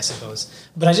me, I suppose.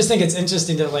 But I just think it's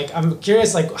interesting that, like, I'm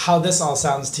curious, like, how this all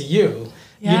sounds to you.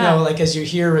 Yeah. Like, as you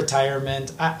hear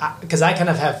retirement, because I kind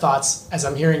of have thoughts as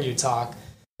I'm hearing you talk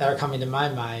that are coming to my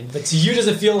mind. But to you, does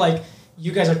it feel like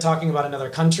you guys are talking about another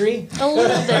country? A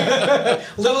little bit.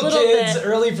 little kids,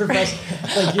 early profession.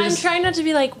 Like, I'm trying not to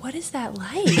be like, what is that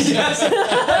like? Yes. It's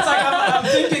like I'm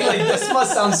thinking, like, this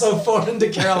must sound so foreign to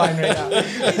Caroline right now.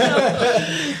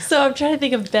 So I'm trying to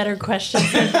think of better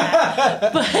questions than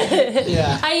that. But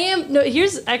I am,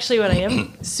 here's actually what I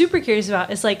am super curious about.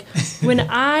 It's like, when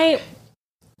I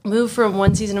move from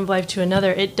one season of life to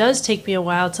another, it does take me a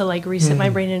while to, like, reset my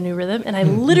brain in a new rhythm. And I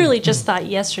literally just thought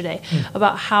yesterday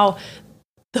about how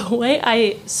the way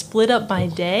I split up my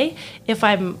day, if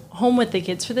I'm home with the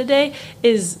kids for the day,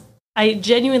 is I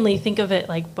genuinely think of it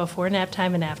like before nap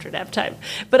time and after nap time.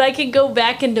 But I can go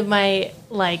back into my,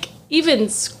 like, even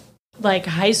like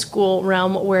high school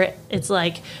realm where it's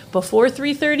like before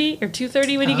 3:30 or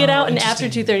 2:30 when you get out and after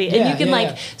 2:30. And you can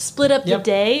like split up the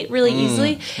day really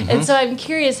easily. And so I'm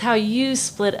curious how you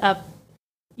split up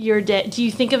your day. Do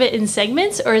you think of it in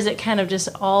segments, or is it kind of just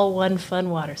all one fun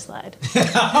water slide?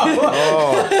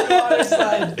 Water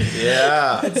slide.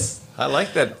 Yeah. I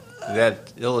like that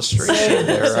illustration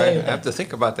there. I have to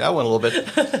think about that one a little bit.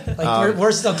 Like,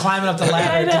 we're still climbing up the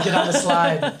ladder to get on the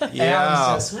slide.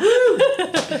 Yeah. Just, woo!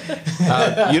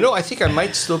 I think I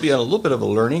might still be on a little bit of a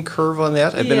learning curve on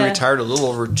that. I've been retired a little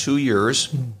over 2 years.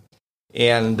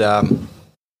 And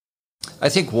I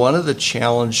think one of the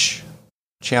challenges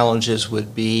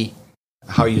would be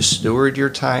how you steward your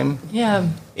time. Yeah.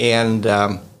 And,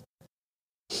 I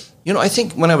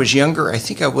think when I was younger, I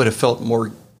think I would have felt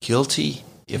more guilty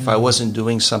if I wasn't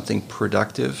doing something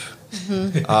productive.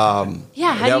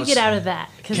 Yeah, how do you get out of that?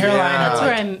 Because that's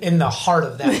where I'm in the heart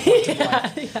of that.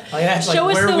 Like, that's Show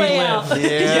like us where the we way live. out.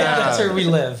 Yeah. That's where we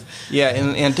live. Yeah,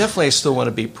 and definitely I still want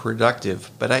to be productive,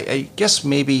 but I guess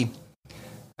maybe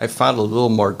I found a little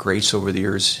more grace over the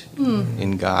years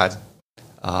in God.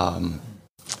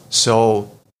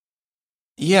 So,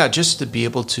 yeah, just to be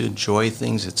able to enjoy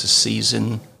things. It's a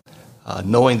season,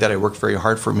 knowing that I worked very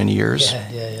hard for many years.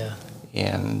 Yeah.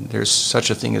 And there's such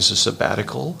a thing as a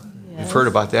sabbatical. Yes. We've heard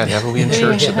about that, haven't we, in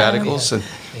church, sabbaticals?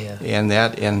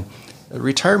 And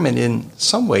retirement in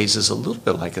some ways is a little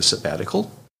bit like a sabbatical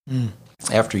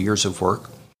after years of work.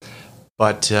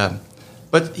 But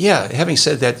yeah, having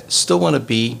said that, still want to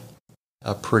be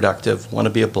productive, want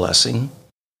to be a blessing.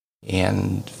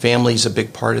 And family is a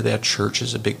big part of that. Church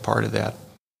is a big part of that.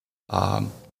 And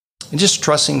just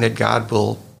trusting that God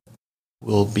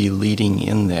will be leading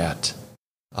in that.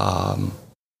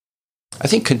 I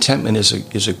think contentment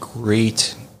is a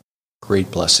great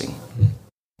blessing,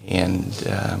 and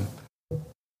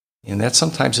that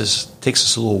sometimes takes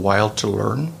us a little while to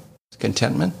learn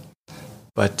contentment,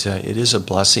 but it is a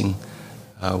blessing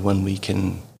when we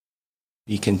can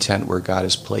be content where God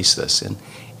has placed us.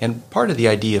 And part of the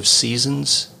idea of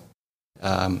seasons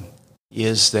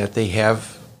is that they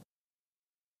have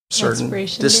certain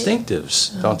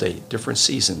distinctives, don't they? Different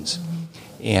seasons.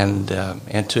 And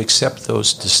to accept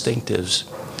those distinctives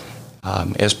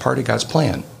as part of God's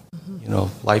plan. You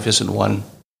know, life isn't one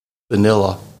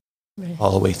vanilla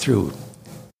all the way through.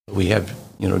 We have,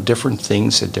 different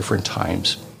things at different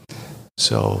times.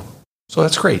 So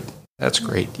that's great. That's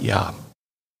great. Yeah.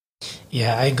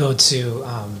 Yeah, I go to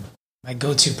my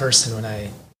go-to person when I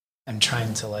am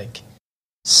trying to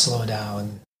slow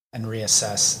down and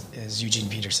reassess is Eugene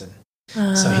Peterson.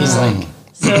 So he's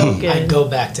so good. I go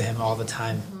back to him all the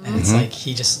time, and it's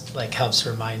he just helps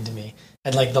remind me.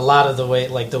 And a lot of the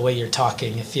way you're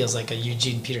talking, it feels like a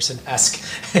Eugene Peterson-esque,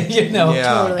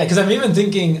 Yeah. Because I'm even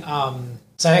thinking.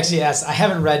 So I actually asked.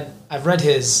 I've read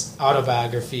his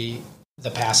autobiography,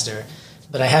 The Pastor,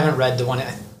 but I haven't read the one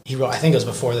he wrote. I think it was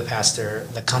before The Pastor,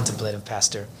 The Contemplative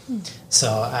Pastor. So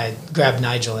I grabbed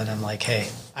Nigel, and I'm like, hey,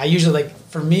 I usually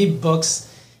for me books.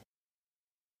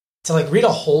 To read a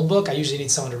whole book, I usually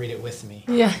need someone to read it with me.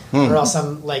 Yeah. Or else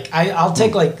I'm I'll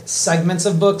take segments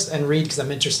of books and read because I'm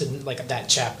interested in that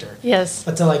chapter. Yes.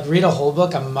 But to read a whole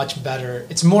book, I'm much better.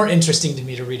 It's more interesting to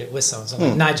me to read it with someone. So I'm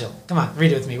like, Nigel, come on,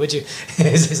 read it with me, would you?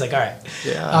 He's like, all right.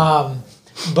 Yeah.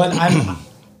 But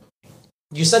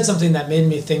you said something that made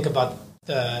me think about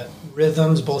the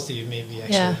rhythms, both of you maybe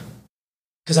actually. Yeah.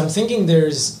 Because I'm thinking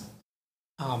there's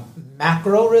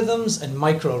macro rhythms and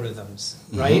micro rhythms,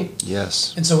 right?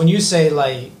 Yes. And so when you say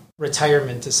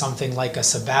retirement is something like a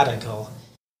sabbatical,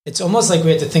 it's almost like we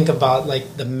have to think about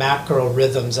the macro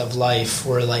rhythms of life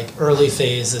where early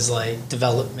phase is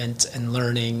development and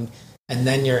learning, and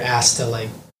then you're asked to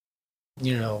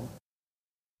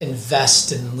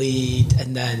invest and lead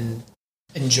and then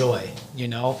enjoy,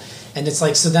 and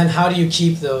it's so then how do you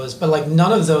keep those? But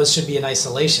none of those should be in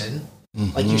isolation.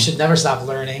 You should never stop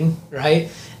learning, right?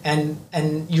 And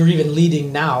you're even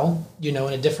leading now, in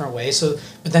a different way. So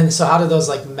how do those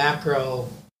macro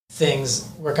things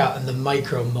work out in the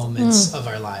micro moments of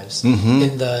our lives,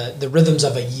 in the rhythms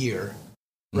of a year,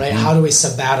 right? How do we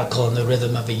sabbatical in the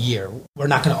rhythm of a year? We're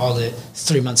not going to all do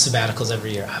 3-month sabbaticals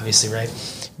every year, obviously, right?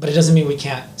 But it doesn't mean we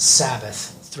can't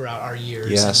Sabbath throughout our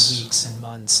years and weeks and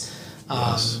months.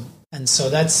 And so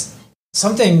that's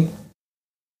something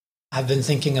I've been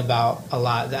thinking about a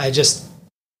lot. I just,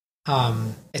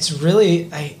 it's really,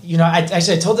 I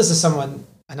told this to someone,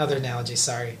 another analogy,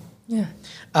 sorry. Yeah.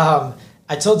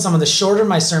 I told someone the shorter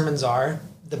my sermons are,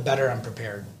 the better I'm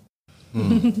prepared.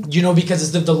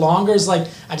 Because it's the longer is I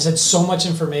just had so much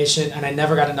information and I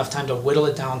never got enough time to whittle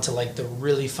it down to the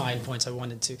really fine points I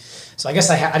wanted to. So I guess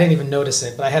I didn't even notice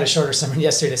it, but I had a shorter sermon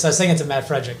yesterday. So I was saying it to Matt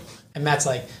Frederick, and Matt's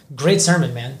like, great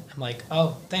sermon, man. I'm like,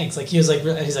 oh, thanks. He's like,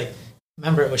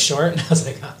 remember it was short? And I was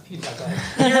like, oh, he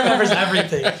remembers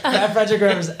everything. Matt Frederick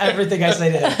remembers everything I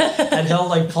say to him, and he'll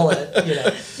pull it,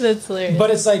 That's hilarious. But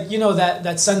it's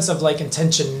that sense of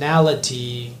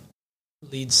intentionality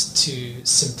leads to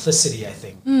simplicity, I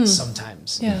think,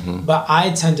 sometimes. Yeah. But I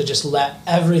tend to just let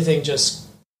everything just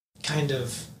kind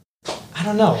of, I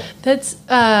don't know. That's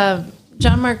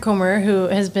John Mark Comer, who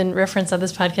has been referenced on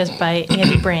this podcast by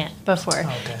Andy Brandt before.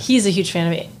 Oh, okay. He's a huge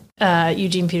fan of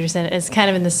Eugene Peterson. It's kind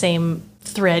of in the same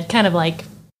thread, kind of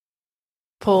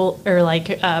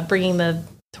bringing the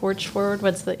torch forward.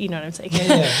 What's the, you know what I'm saying?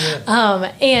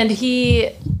 Yeah. And he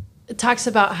talks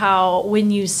about how when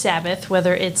you Sabbath,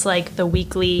 whether it's the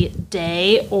weekly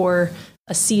day or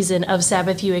a season of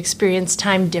Sabbath, you experience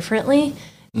time differently.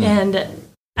 And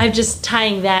I'm just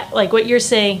tying that, like what you're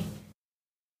saying,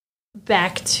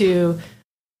 back to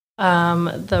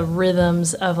the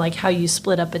rhythms of like how you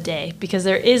split up a day, because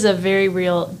there is a very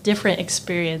real different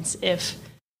experience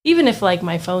even if like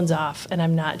my phone's off and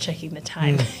I'm not checking the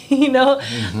time, you know?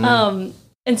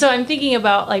 And so I'm thinking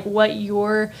about like what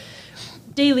your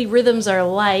daily rhythms are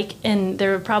like, and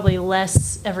they're probably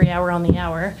less every hour on the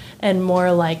hour and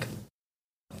more like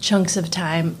chunks of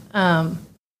time.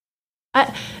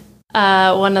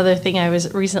 One other thing I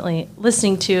was recently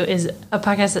listening to is a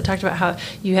podcast that talked about how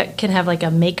you can have like a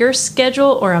maker schedule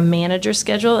or a manager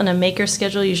schedule, and a maker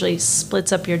schedule usually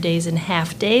splits up your days in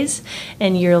half days,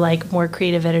 and you're like more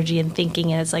creative energy and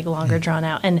thinking, and it's like longer drawn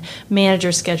out. And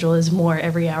manager schedule is more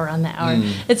every hour on the hour.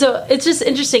 And so it's just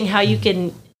interesting how you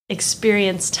can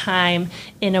experience time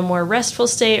in a more restful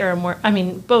state, or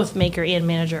both maker and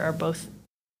manager are both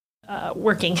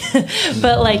working,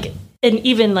 but like, and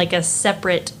even like a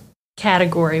separate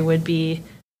category would be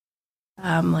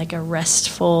like a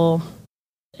restful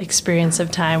experience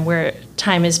of time where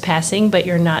time is passing, but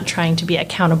you're not trying to be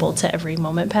accountable to every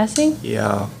moment passing.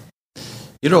 Yeah.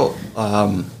 You know,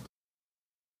 and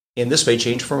this may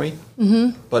change for me,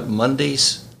 but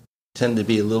Mondays tend to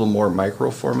be a little more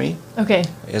micro for me. Okay.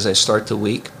 As I start the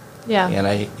week. Yeah. And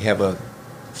I have a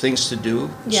things to do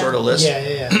Yeah. sort of list.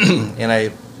 Yeah. And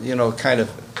I, kind of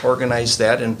organize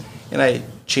that, and I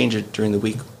change it during the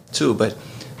week too. But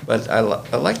I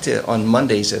like to, on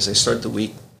Mondays as I start the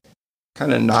week,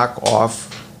 kind of knock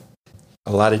off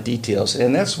a lot of details.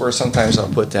 And that's where sometimes I'll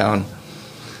put down,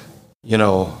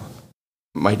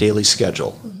 my daily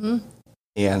schedule.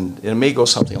 And it may go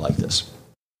something like this.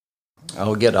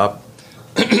 I'll get up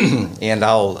and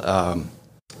I'll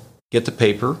get the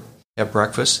paper, have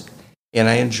breakfast, and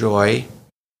I enjoy,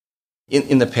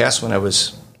 in the past when I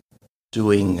was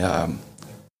doing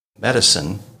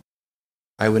medicine,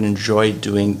 I would enjoy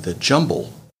doing the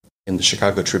jumble in the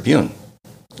Chicago Tribune.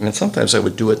 And sometimes I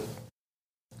would do it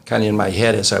kind of in my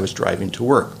head as I was driving to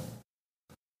work.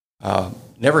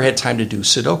 Never had time to do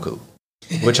Sudoku,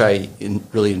 which I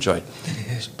really enjoyed.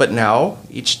 But now,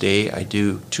 each day, I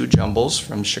do 2 jumbles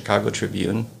from Chicago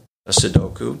Tribune, a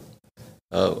Sudoku,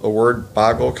 a word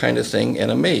boggle kind of thing,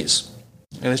 and a maze.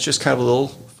 And it's just kind of a little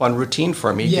fun routine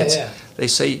for me. They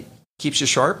say keeps you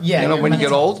sharp. When you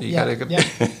get old, you gotta get.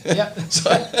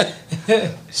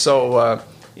 So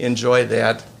enjoy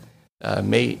that.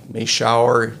 May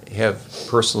shower, have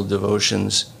personal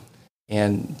devotions,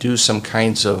 and do some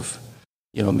kinds of,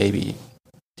 maybe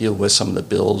deal with some of the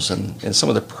bills and some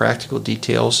of the practical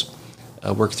details.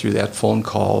 Work through that, phone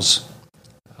calls.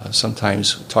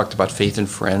 Sometimes talked about faith and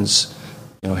friends,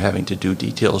 having to do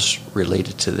details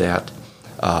related to that.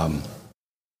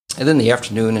 And then the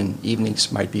afternoon and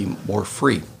evenings might be more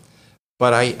free.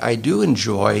 But I do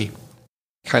enjoy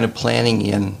kind of planning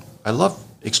in. I love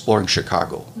exploring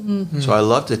Chicago. So I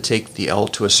love to take the L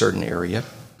to a certain area.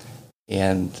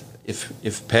 And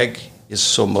if Peg is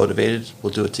so motivated,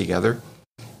 we'll do it together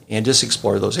and just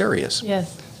explore those areas.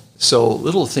 Yes. So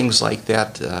little things like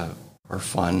that are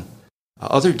fun.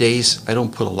 Other days, I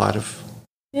don't put a lot of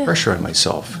pressure on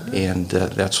myself, and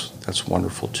that's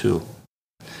wonderful too.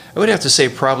 I would have to say,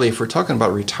 probably, if we're talking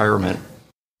about retirement,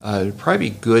 it'd probably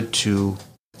be good to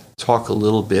talk a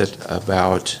little bit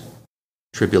about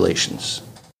tribulations.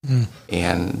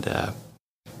 And,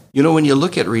 when you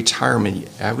look at retirement,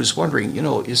 I was wondering,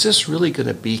 is this really going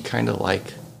to be kind of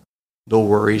like no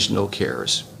worries, no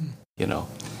cares? And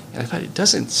I thought, it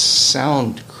doesn't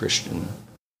sound Christian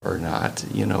or not,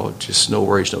 just no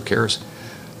worries, no cares.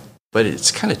 But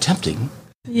it's kind of tempting.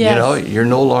 Yes. You're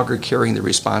no longer carrying the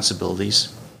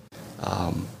responsibilities.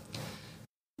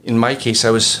 In my case,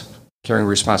 I was carrying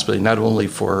responsibility not only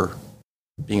for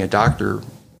being a doctor,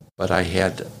 but I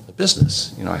had a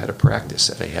business. I had a practice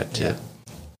that I had to,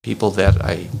 people that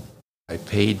I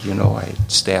paid, I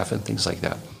had staff and things like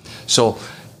that. So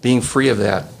being free of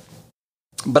that.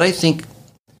 But I think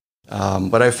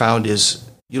what I found is,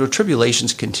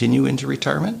 tribulations continue into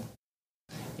retirement.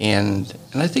 And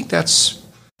I think that's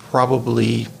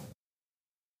probably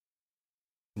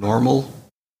normal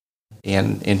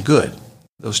and good.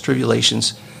 Those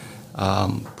tribulations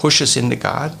push us into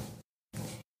God.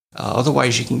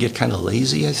 Otherwise, you can get kind of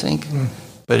lazy, I think.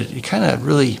 But it kind of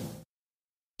really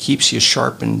keeps you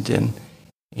sharpened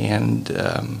and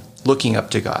looking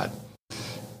up to God.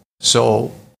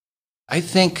 So I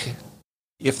think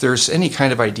if there's any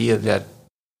kind of idea that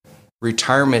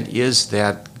retirement is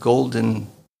that golden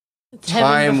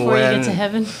time before when you get to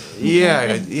heaven.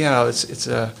 It's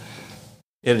a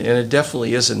and it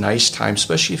definitely is a nice time,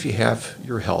 especially if you have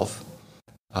your health.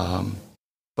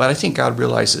 But I think God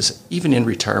realizes even in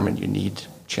retirement you need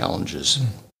challenges.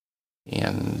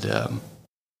 And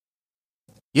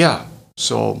yeah,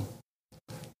 so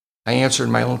I answered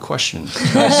my own question.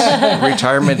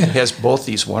 Retirement has both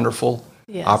these wonderful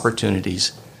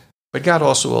opportunities, but God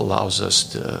also allows us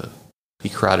to be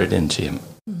crowded into Him.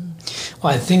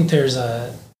 Well, I think there's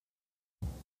as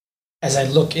I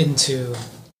look into,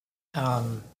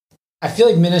 I feel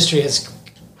like ministry has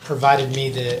provided me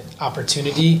the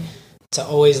opportunity to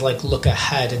always like look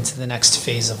ahead into the next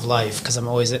phase of life, because I'm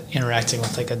always interacting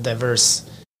with like a diverse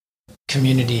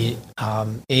community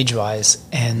age-wise.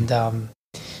 And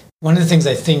one of the things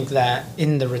I think that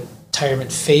in the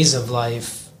retirement phase of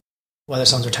life, whether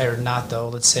someone's retired or not though,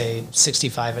 let's say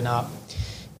 65 and up,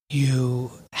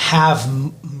 you have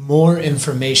more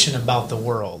information about the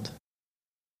world,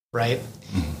 right?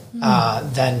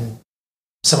 Than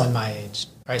someone my age,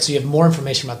 right? So you have more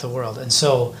information about the world. And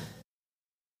so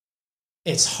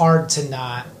it's hard to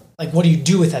not, like, what do you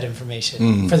do with that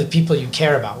information for the people you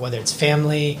care about, whether it's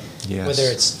family, whether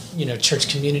it's, church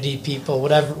community people,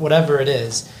 whatever it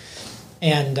is.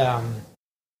 And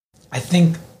I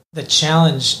think the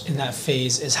challenge in that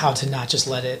phase is how to not just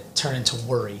let it turn into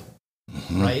worry,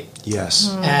 right? Yes.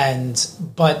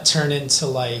 But turn into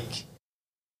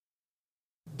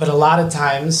but a lot of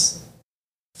times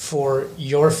for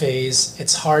your phase,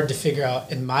 it's hard to figure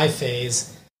out. In my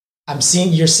phase,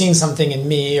 you're seeing something in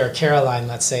me or Caroline,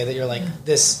 let's say, that you're like,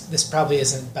 this probably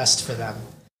isn't best for them.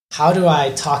 How do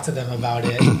I talk to them about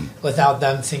it without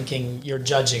them thinking you're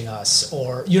judging us,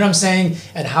 or, you know what I'm saying?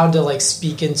 And how to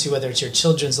speak into whether it's your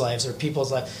children's lives or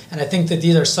people's lives. And I think that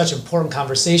these are such important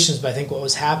conversations, but I think what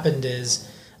has happened is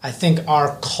I think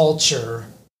our culture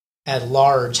at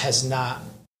large has not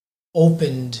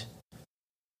opened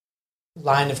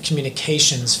line of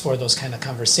communications for those kind of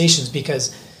conversations,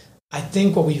 because I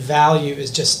think what we value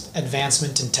is just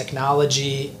advancement in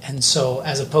technology. And so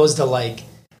as opposed to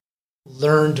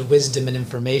learned wisdom and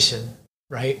information,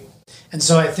 right? And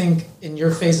so I think in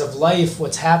your phase of life,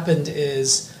 what's happened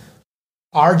is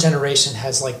our generation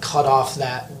has cut off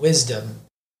that wisdom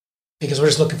because we're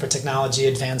just looking for technology,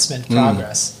 advancement,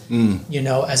 progress,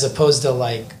 as opposed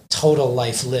to total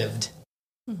life lived.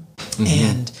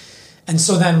 And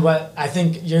so then what I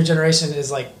think your generation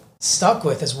is stuck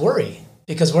with is worry,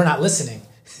 because we're not listening,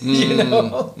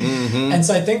 And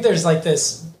so I think there's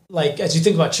this, as you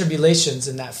think about tribulations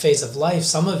in that phase of life,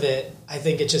 some of it, I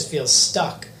think it just feels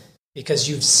stuck because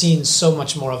you've seen so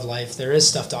much more of life. There is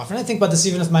stuff to offer. And I think about this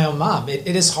even with my own mom. It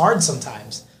is hard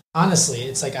sometimes. Honestly,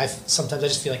 it's sometimes I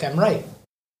just feel like I'm right.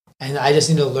 And I just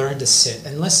need to learn to sit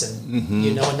and listen,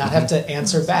 and not have to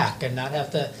answer back and not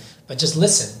have to, but just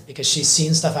listen, because she's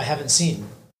seen stuff I haven't seen.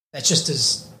 That just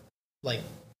is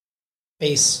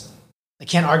base. I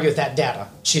can't argue with that data.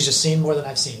 She's just seen more than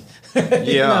I've seen.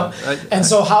 Yeah. And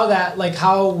so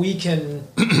how we can,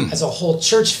 as a whole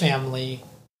church family,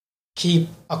 keep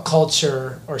a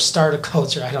culture or start a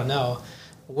culture, I don't know,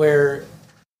 where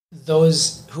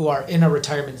those who are in a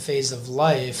retirement phase of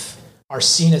life are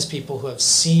seen as people who have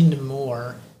seen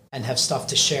more and have stuff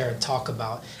to share and talk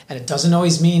about. And it doesn't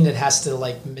always mean it has to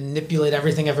manipulate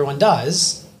everything everyone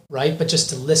does, right? But just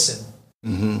to listen.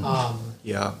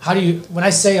 Yeah. How do you, when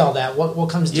I say all that, what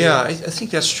comes to you? Yeah, I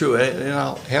think that's true. And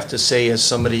I'll have to say, as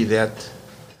somebody that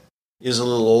is a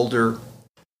little older,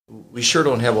 we sure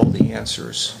don't have all the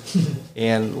answers.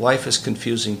 And life is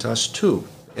confusing to us too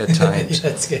at times.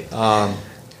 That's good.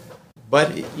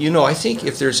 But, I think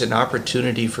if there's an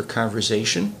opportunity for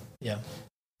conversation,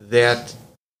 that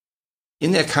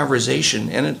in that conversation,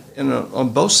 and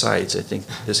on both sides, I think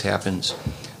this happens,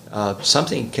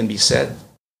 something can be said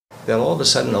that all of a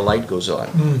sudden the light goes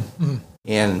on,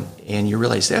 and you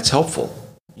realize that's helpful.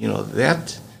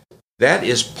 That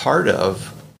is part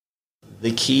of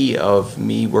the key of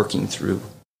me working through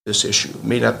this issue. It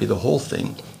may not be the whole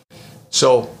thing.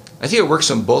 So I think it works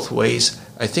in both ways.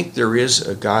 I think there is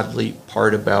a godly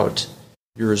part about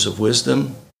years of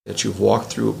wisdom, that you've walked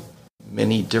through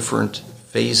many different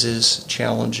phases,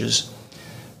 challenges,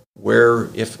 where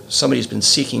if somebody's been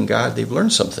seeking God, they've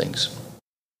learned some things.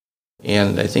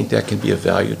 And I think that can be of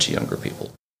value to younger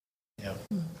people. Yeah.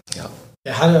 Yeah.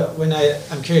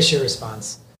 I'm curious your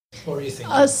response. What were you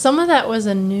thinking? Some of that was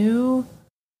a new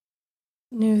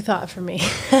thought for me.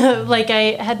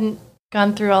 I hadn't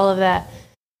gone through all of that.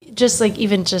 Just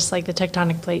even the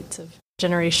tectonic plates of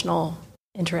generational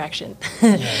interaction.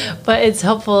 But it's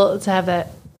helpful to have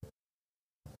that.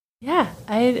 Yeah,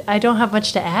 I don't have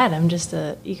much to add. I'm just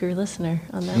a eager listener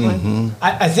on that one.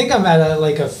 I think I'm at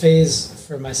a phase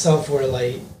for myself where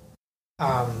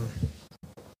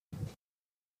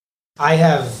I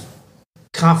have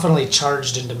confidently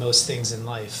charged into most things in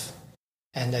life.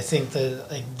 And I think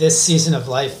this season of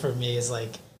life for me is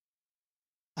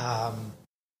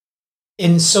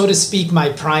in, so to speak, my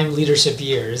prime leadership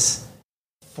years,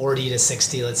 40 to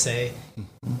 60, let's say.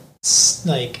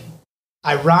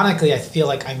 Ironically, I feel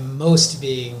like I'm most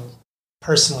being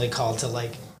personally called to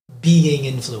being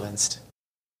influenced,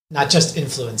 not just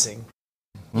influencing,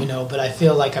 but I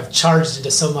feel like I've charged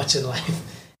into so much in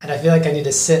life, and I feel like I need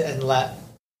to sit and let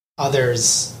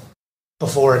others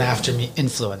before and after me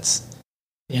influence,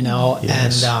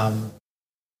 Yes. and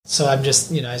so I'm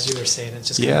just, as you were saying, it's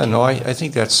just I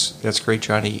think that's great,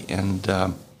 Johnny,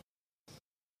 and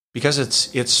because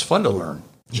it's fun to learn.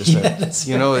 Just that's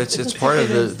right. it's part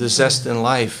of the zest in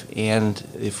life, and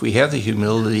if we have the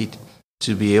humility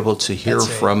to be able to hear That's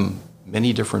right. from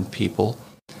many different people,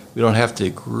 we don't have to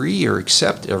agree or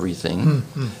accept everything,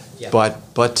 Yeah.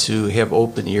 but to have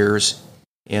open ears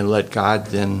and let God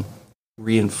then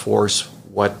reinforce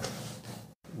what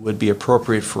would be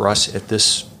appropriate for us at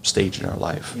this stage in our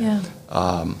life. Yeah.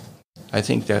 I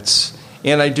think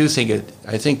and I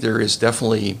think there is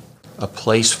definitely a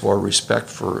place for respect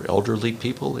for elderly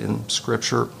people in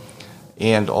Scripture,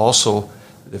 and also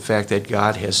the fact that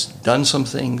God has done some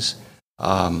things.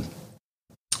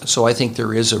 So I think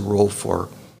there is a role for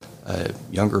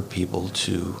younger people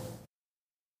to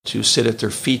sit at their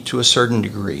feet to a certain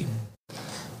degree.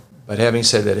 But having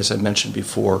said that, as I mentioned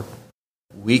before,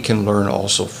 we can learn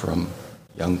also from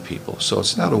young people. So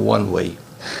it's not a one-way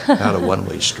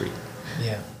street.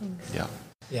 Yeah. Yeah.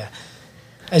 Yeah.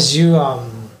 As you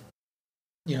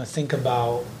think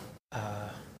about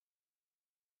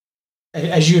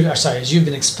as you've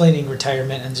been explaining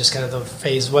retirement and just kind of the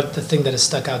phase, the thing that has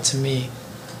stuck out to me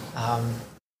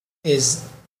is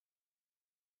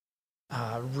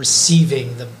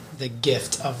receiving the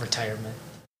gift of retirement,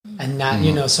 and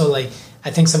not so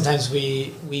I think sometimes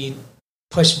we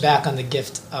push back on the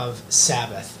gift of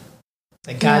Sabbath.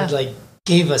 God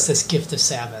gave us this gift of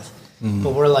Sabbath.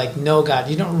 But we're like, no, God,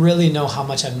 you don't really know how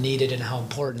much I'm needed and how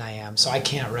important I am, so I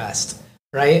can't rest,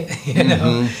 right?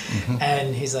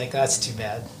 And he's like, that's too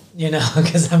bad,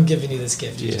 because I'm giving you this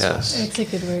gift. You Yes. That's a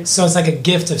good word. So it's like a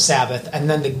gift of Sabbath, and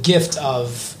then the gift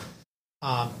of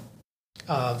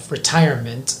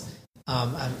retirement.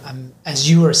 I'm as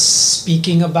you were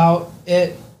speaking about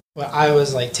it, what I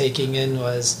was taking in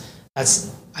was I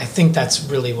think that's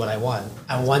really what I want.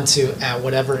 I want to, at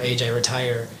whatever age I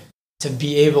retire, to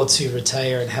be able to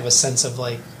retire and have a sense of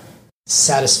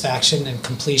satisfaction and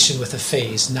completion with a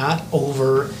phase, not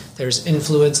over. There's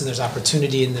influence and there's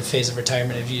opportunity in the phase of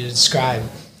retirement as you describe.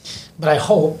 But I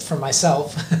hope for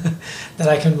myself that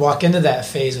I can walk into that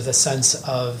phase with a sense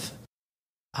of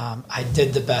I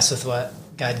did the best with what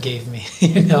God gave me,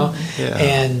 Yeah.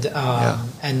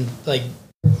 and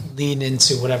lean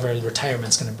into whatever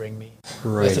retirement's going to bring me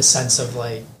Right. with a sense of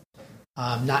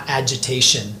not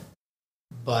agitation,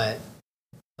 but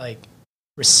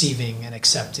receiving and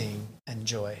accepting and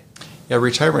joy. Yeah,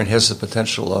 retirement has the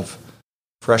potential of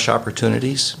fresh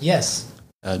opportunities, Yes.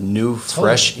 new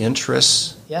fresh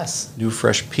interests, Yes. new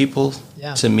fresh people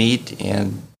Yeah. to meet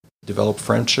and develop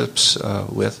friendships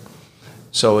with.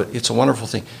 So it's a wonderful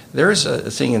thing. There is a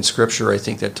thing in Scripture, I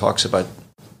think, that talks about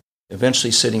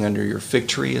eventually sitting under your fig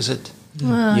tree, is it?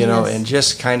 Yes. And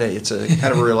just it's a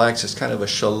kind of a relaxed, it's kind of a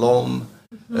shalom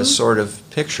sort of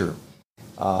picture.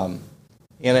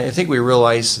 And I think we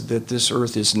realize that this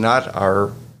earth is not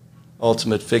our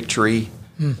ultimate fig tree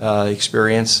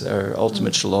experience, our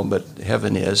ultimate shalom, but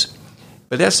heaven is.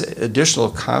 But that's additional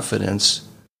confidence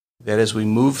that as we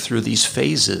move through these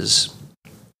phases,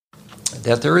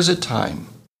 that there is a time,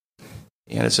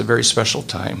 and it's a very special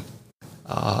time,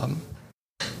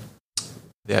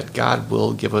 that God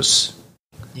will give us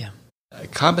a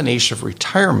combination of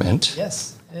retirement,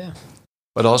 Yes. Yeah.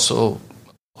 but also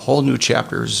whole new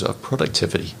chapters of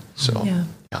productivity. So,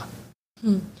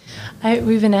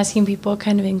 We've been asking people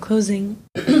kind of in closing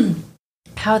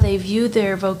how they view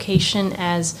their vocation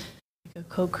as a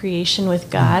co-creation with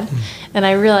God. And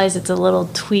I realize it's a little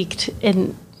tweaked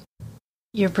in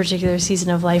your particular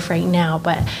season of life right now,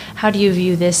 but how do you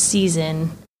view this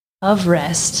season of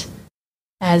rest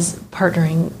as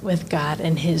partnering with God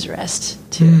and his rest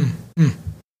too?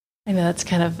 I know that's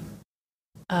kind of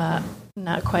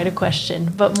not quite a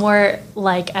question, but more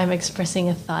like I'm expressing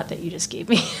a thought that you just gave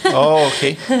me. Oh,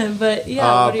 okay. But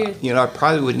yeah, what are your... I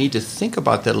probably would need to think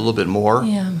about that a little bit more.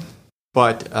 Yeah.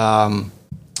 But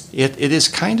it is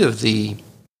kind of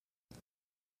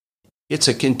it's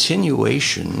a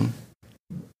continuation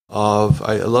of,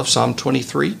 I love Psalm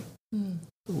 23,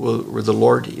 where the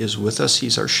Lord is with us.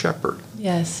 He's our shepherd.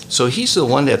 Yes. So he's the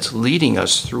one that's leading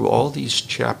us through all these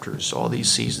chapters, all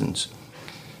these seasons.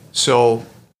 So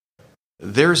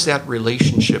there's that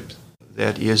relationship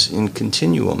that is in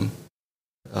continuum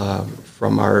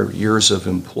from our years of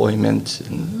employment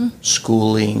and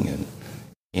schooling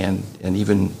and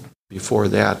even before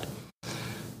that.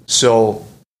 So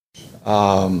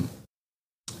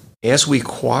as we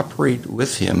cooperate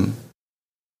with him,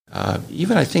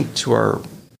 even I think to our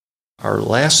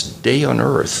last day on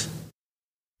earth,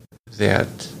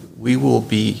 that we will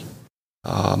be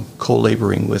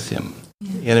co-laboring with him.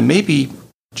 And it may be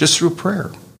just through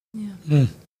prayer.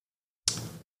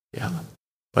 Yeah.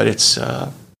 But it's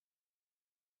a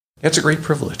great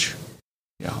privilege.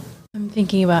 Yeah. I'm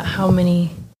thinking about how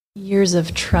many years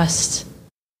of trust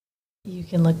you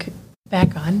can look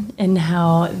back on and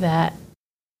how that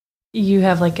you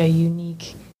have like a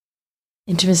unique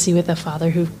intimacy with a father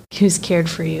who's cared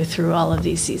for you through all of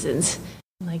these seasons.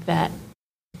 Like that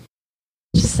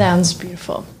just sounds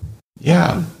beautiful.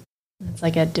 Yeah. It's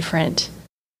like a different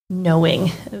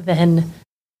knowing than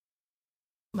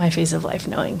my phase of life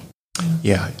knowing.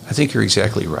 Yeah, I think you're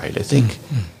exactly right. I think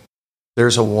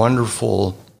there's a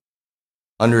wonderful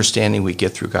understanding we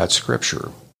get through God's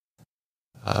Scripture.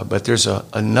 But there's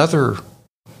another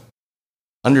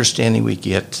understanding we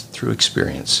get through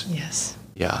experience. Yes.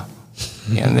 Yeah.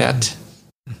 And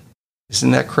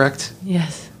isn't that correct?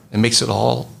 Yes. It makes it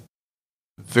all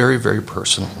very, very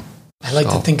personal. I like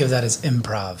to think of that as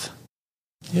improv.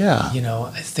 Yeah.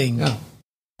 I think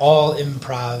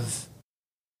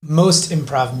most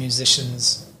improv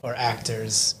musicians or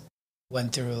actors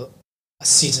went through a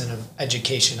season of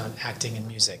education on acting and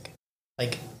music.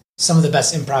 Like, some of the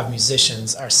best improv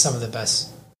musicians are some of the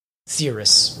best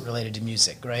theorists related to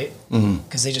music, right?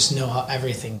 Because they just know how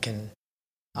everything can.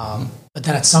 But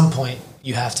then at some point,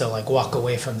 you have to walk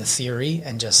away from the theory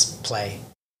and just play.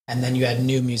 And then you add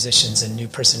new musicians and new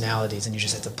personalities, and you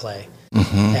just have to play.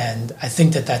 And I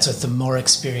think that's what the more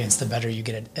experience, the better you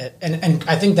get it. And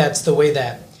I think that's the way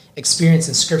that experience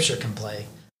in Scripture can play.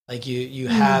 Like you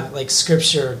have,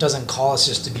 Scripture doesn't call us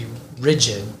just to be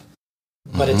rigid,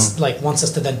 but it's wants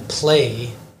us to then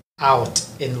play out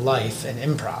in life and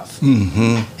improv.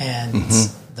 And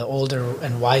the older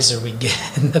and wiser we get,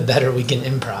 the better we can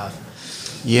improv.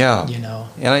 Yeah.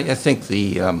 And I think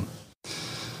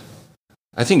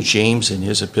I think James in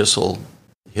his epistle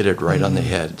hit it right on the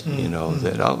head,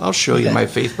 that I'll show you my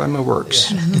faith by my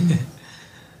works.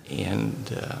 And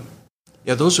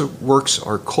those works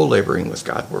are co-laboring with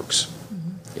God works.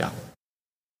 Yeah.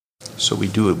 So we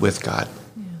do it with God.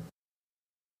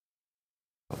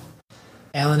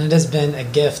 Alan, it has been a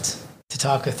gift to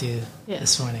talk with you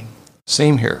this morning.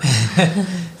 Same here.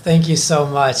 Thank you so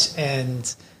much.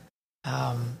 And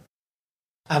I'm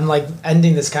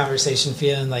ending this conversation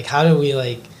feeling like, how do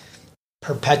we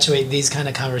perpetuate these kind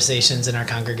of conversations in our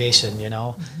congregation,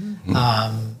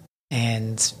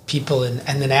 and people, and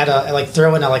then add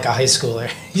throw in a high schooler,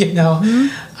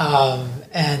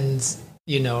 and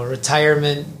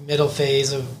retirement, middle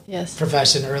phase of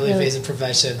profession, early phase of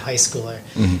profession, high schooler,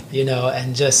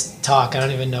 and just talk. I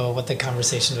don't even know what the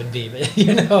conversation would be, but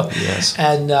Yes.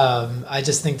 And I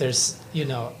just think there's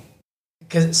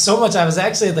because so much. I was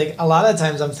actually a lot of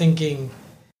times I'm thinking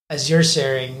as you're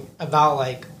sharing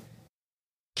about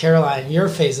Caroline, your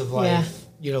phase of life,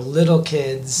 little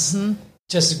kids.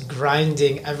 Just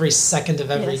grinding every second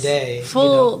of every day.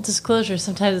 Full disclosure,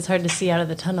 sometimes it's hard to see out of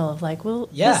the tunnel of will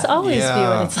this always be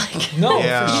what it's like? No,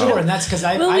 for sure. And that's because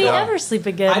Will we ever sleep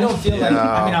again? I don't feel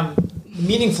I'm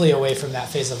meaningfully away from that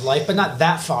phase of life, but not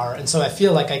that far. And so I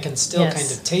feel like I can still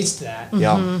kind of taste that.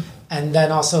 Yeah. And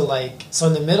then also so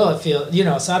in the middle I feel,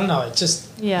 so I don't know, it just,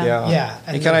 Yeah.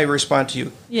 And can I respond to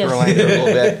you, Caroline, a little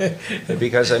bit?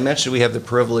 Because I mentioned we have the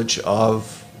privilege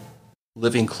of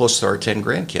living close to our 10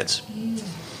 grandkids.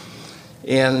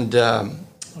 And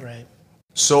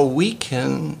so we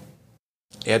can,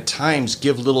 at times,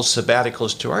 give little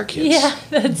sabbaticals to our kids. Yeah,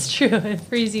 that's true. It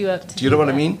frees you up. Do you know what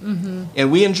I mean?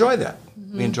 And we enjoy that.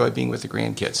 We enjoy being with the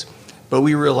grandkids. But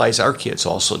we realize our kids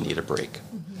also need a break.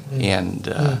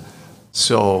 And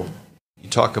so you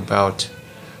talk about,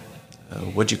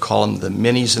 what'd you call them, the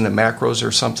minis and the macros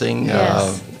or something?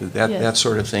 That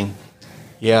sort of thing.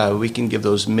 Yeah, we can give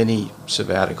those mini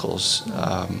sabbaticals.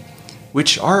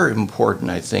 Which are important,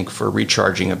 I think, for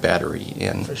recharging a battery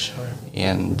and for sure.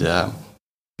 And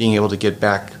being able to get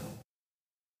back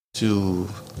to,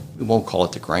 we won't call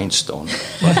it the grindstone. You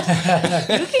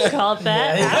can call it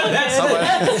that.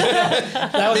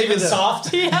 That was even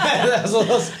soft. Yeah. That was a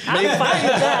little, I'm fine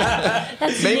with that.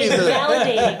 That's maybe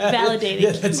validating.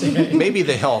 Yeah, that's right. Maybe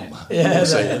the helm. Yeah,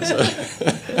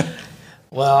 right.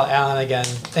 Well, Alan, again,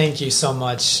 thank you so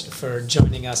much for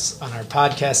joining us on our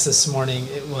podcast this morning.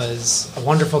 It was a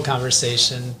wonderful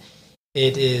conversation.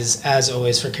 it is, as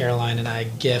always, for Caroline and I, a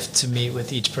gift to meet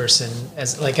with each person.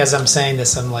 As I'm saying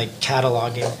this, I'm like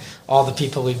cataloging all the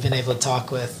people we've been able to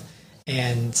talk with,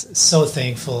 and so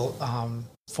thankful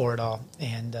for it all.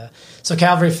 And so,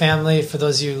 Calvary family, for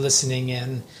those of you listening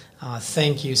in,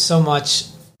 thank you so much,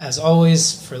 as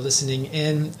always, for listening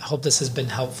in. I hope this has been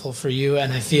helpful for you,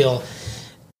 and I feel,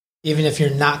 even if you're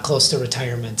not close to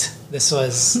retirement, this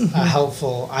was a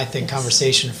helpful, I think,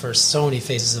 conversation for so many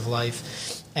phases of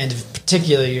life. And if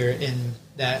particularly you're in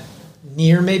that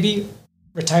near maybe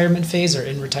retirement phase or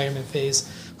in retirement phase,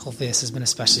 hopefully this has been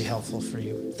especially helpful for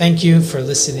you. Thank you for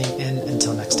listening, and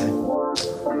until next time.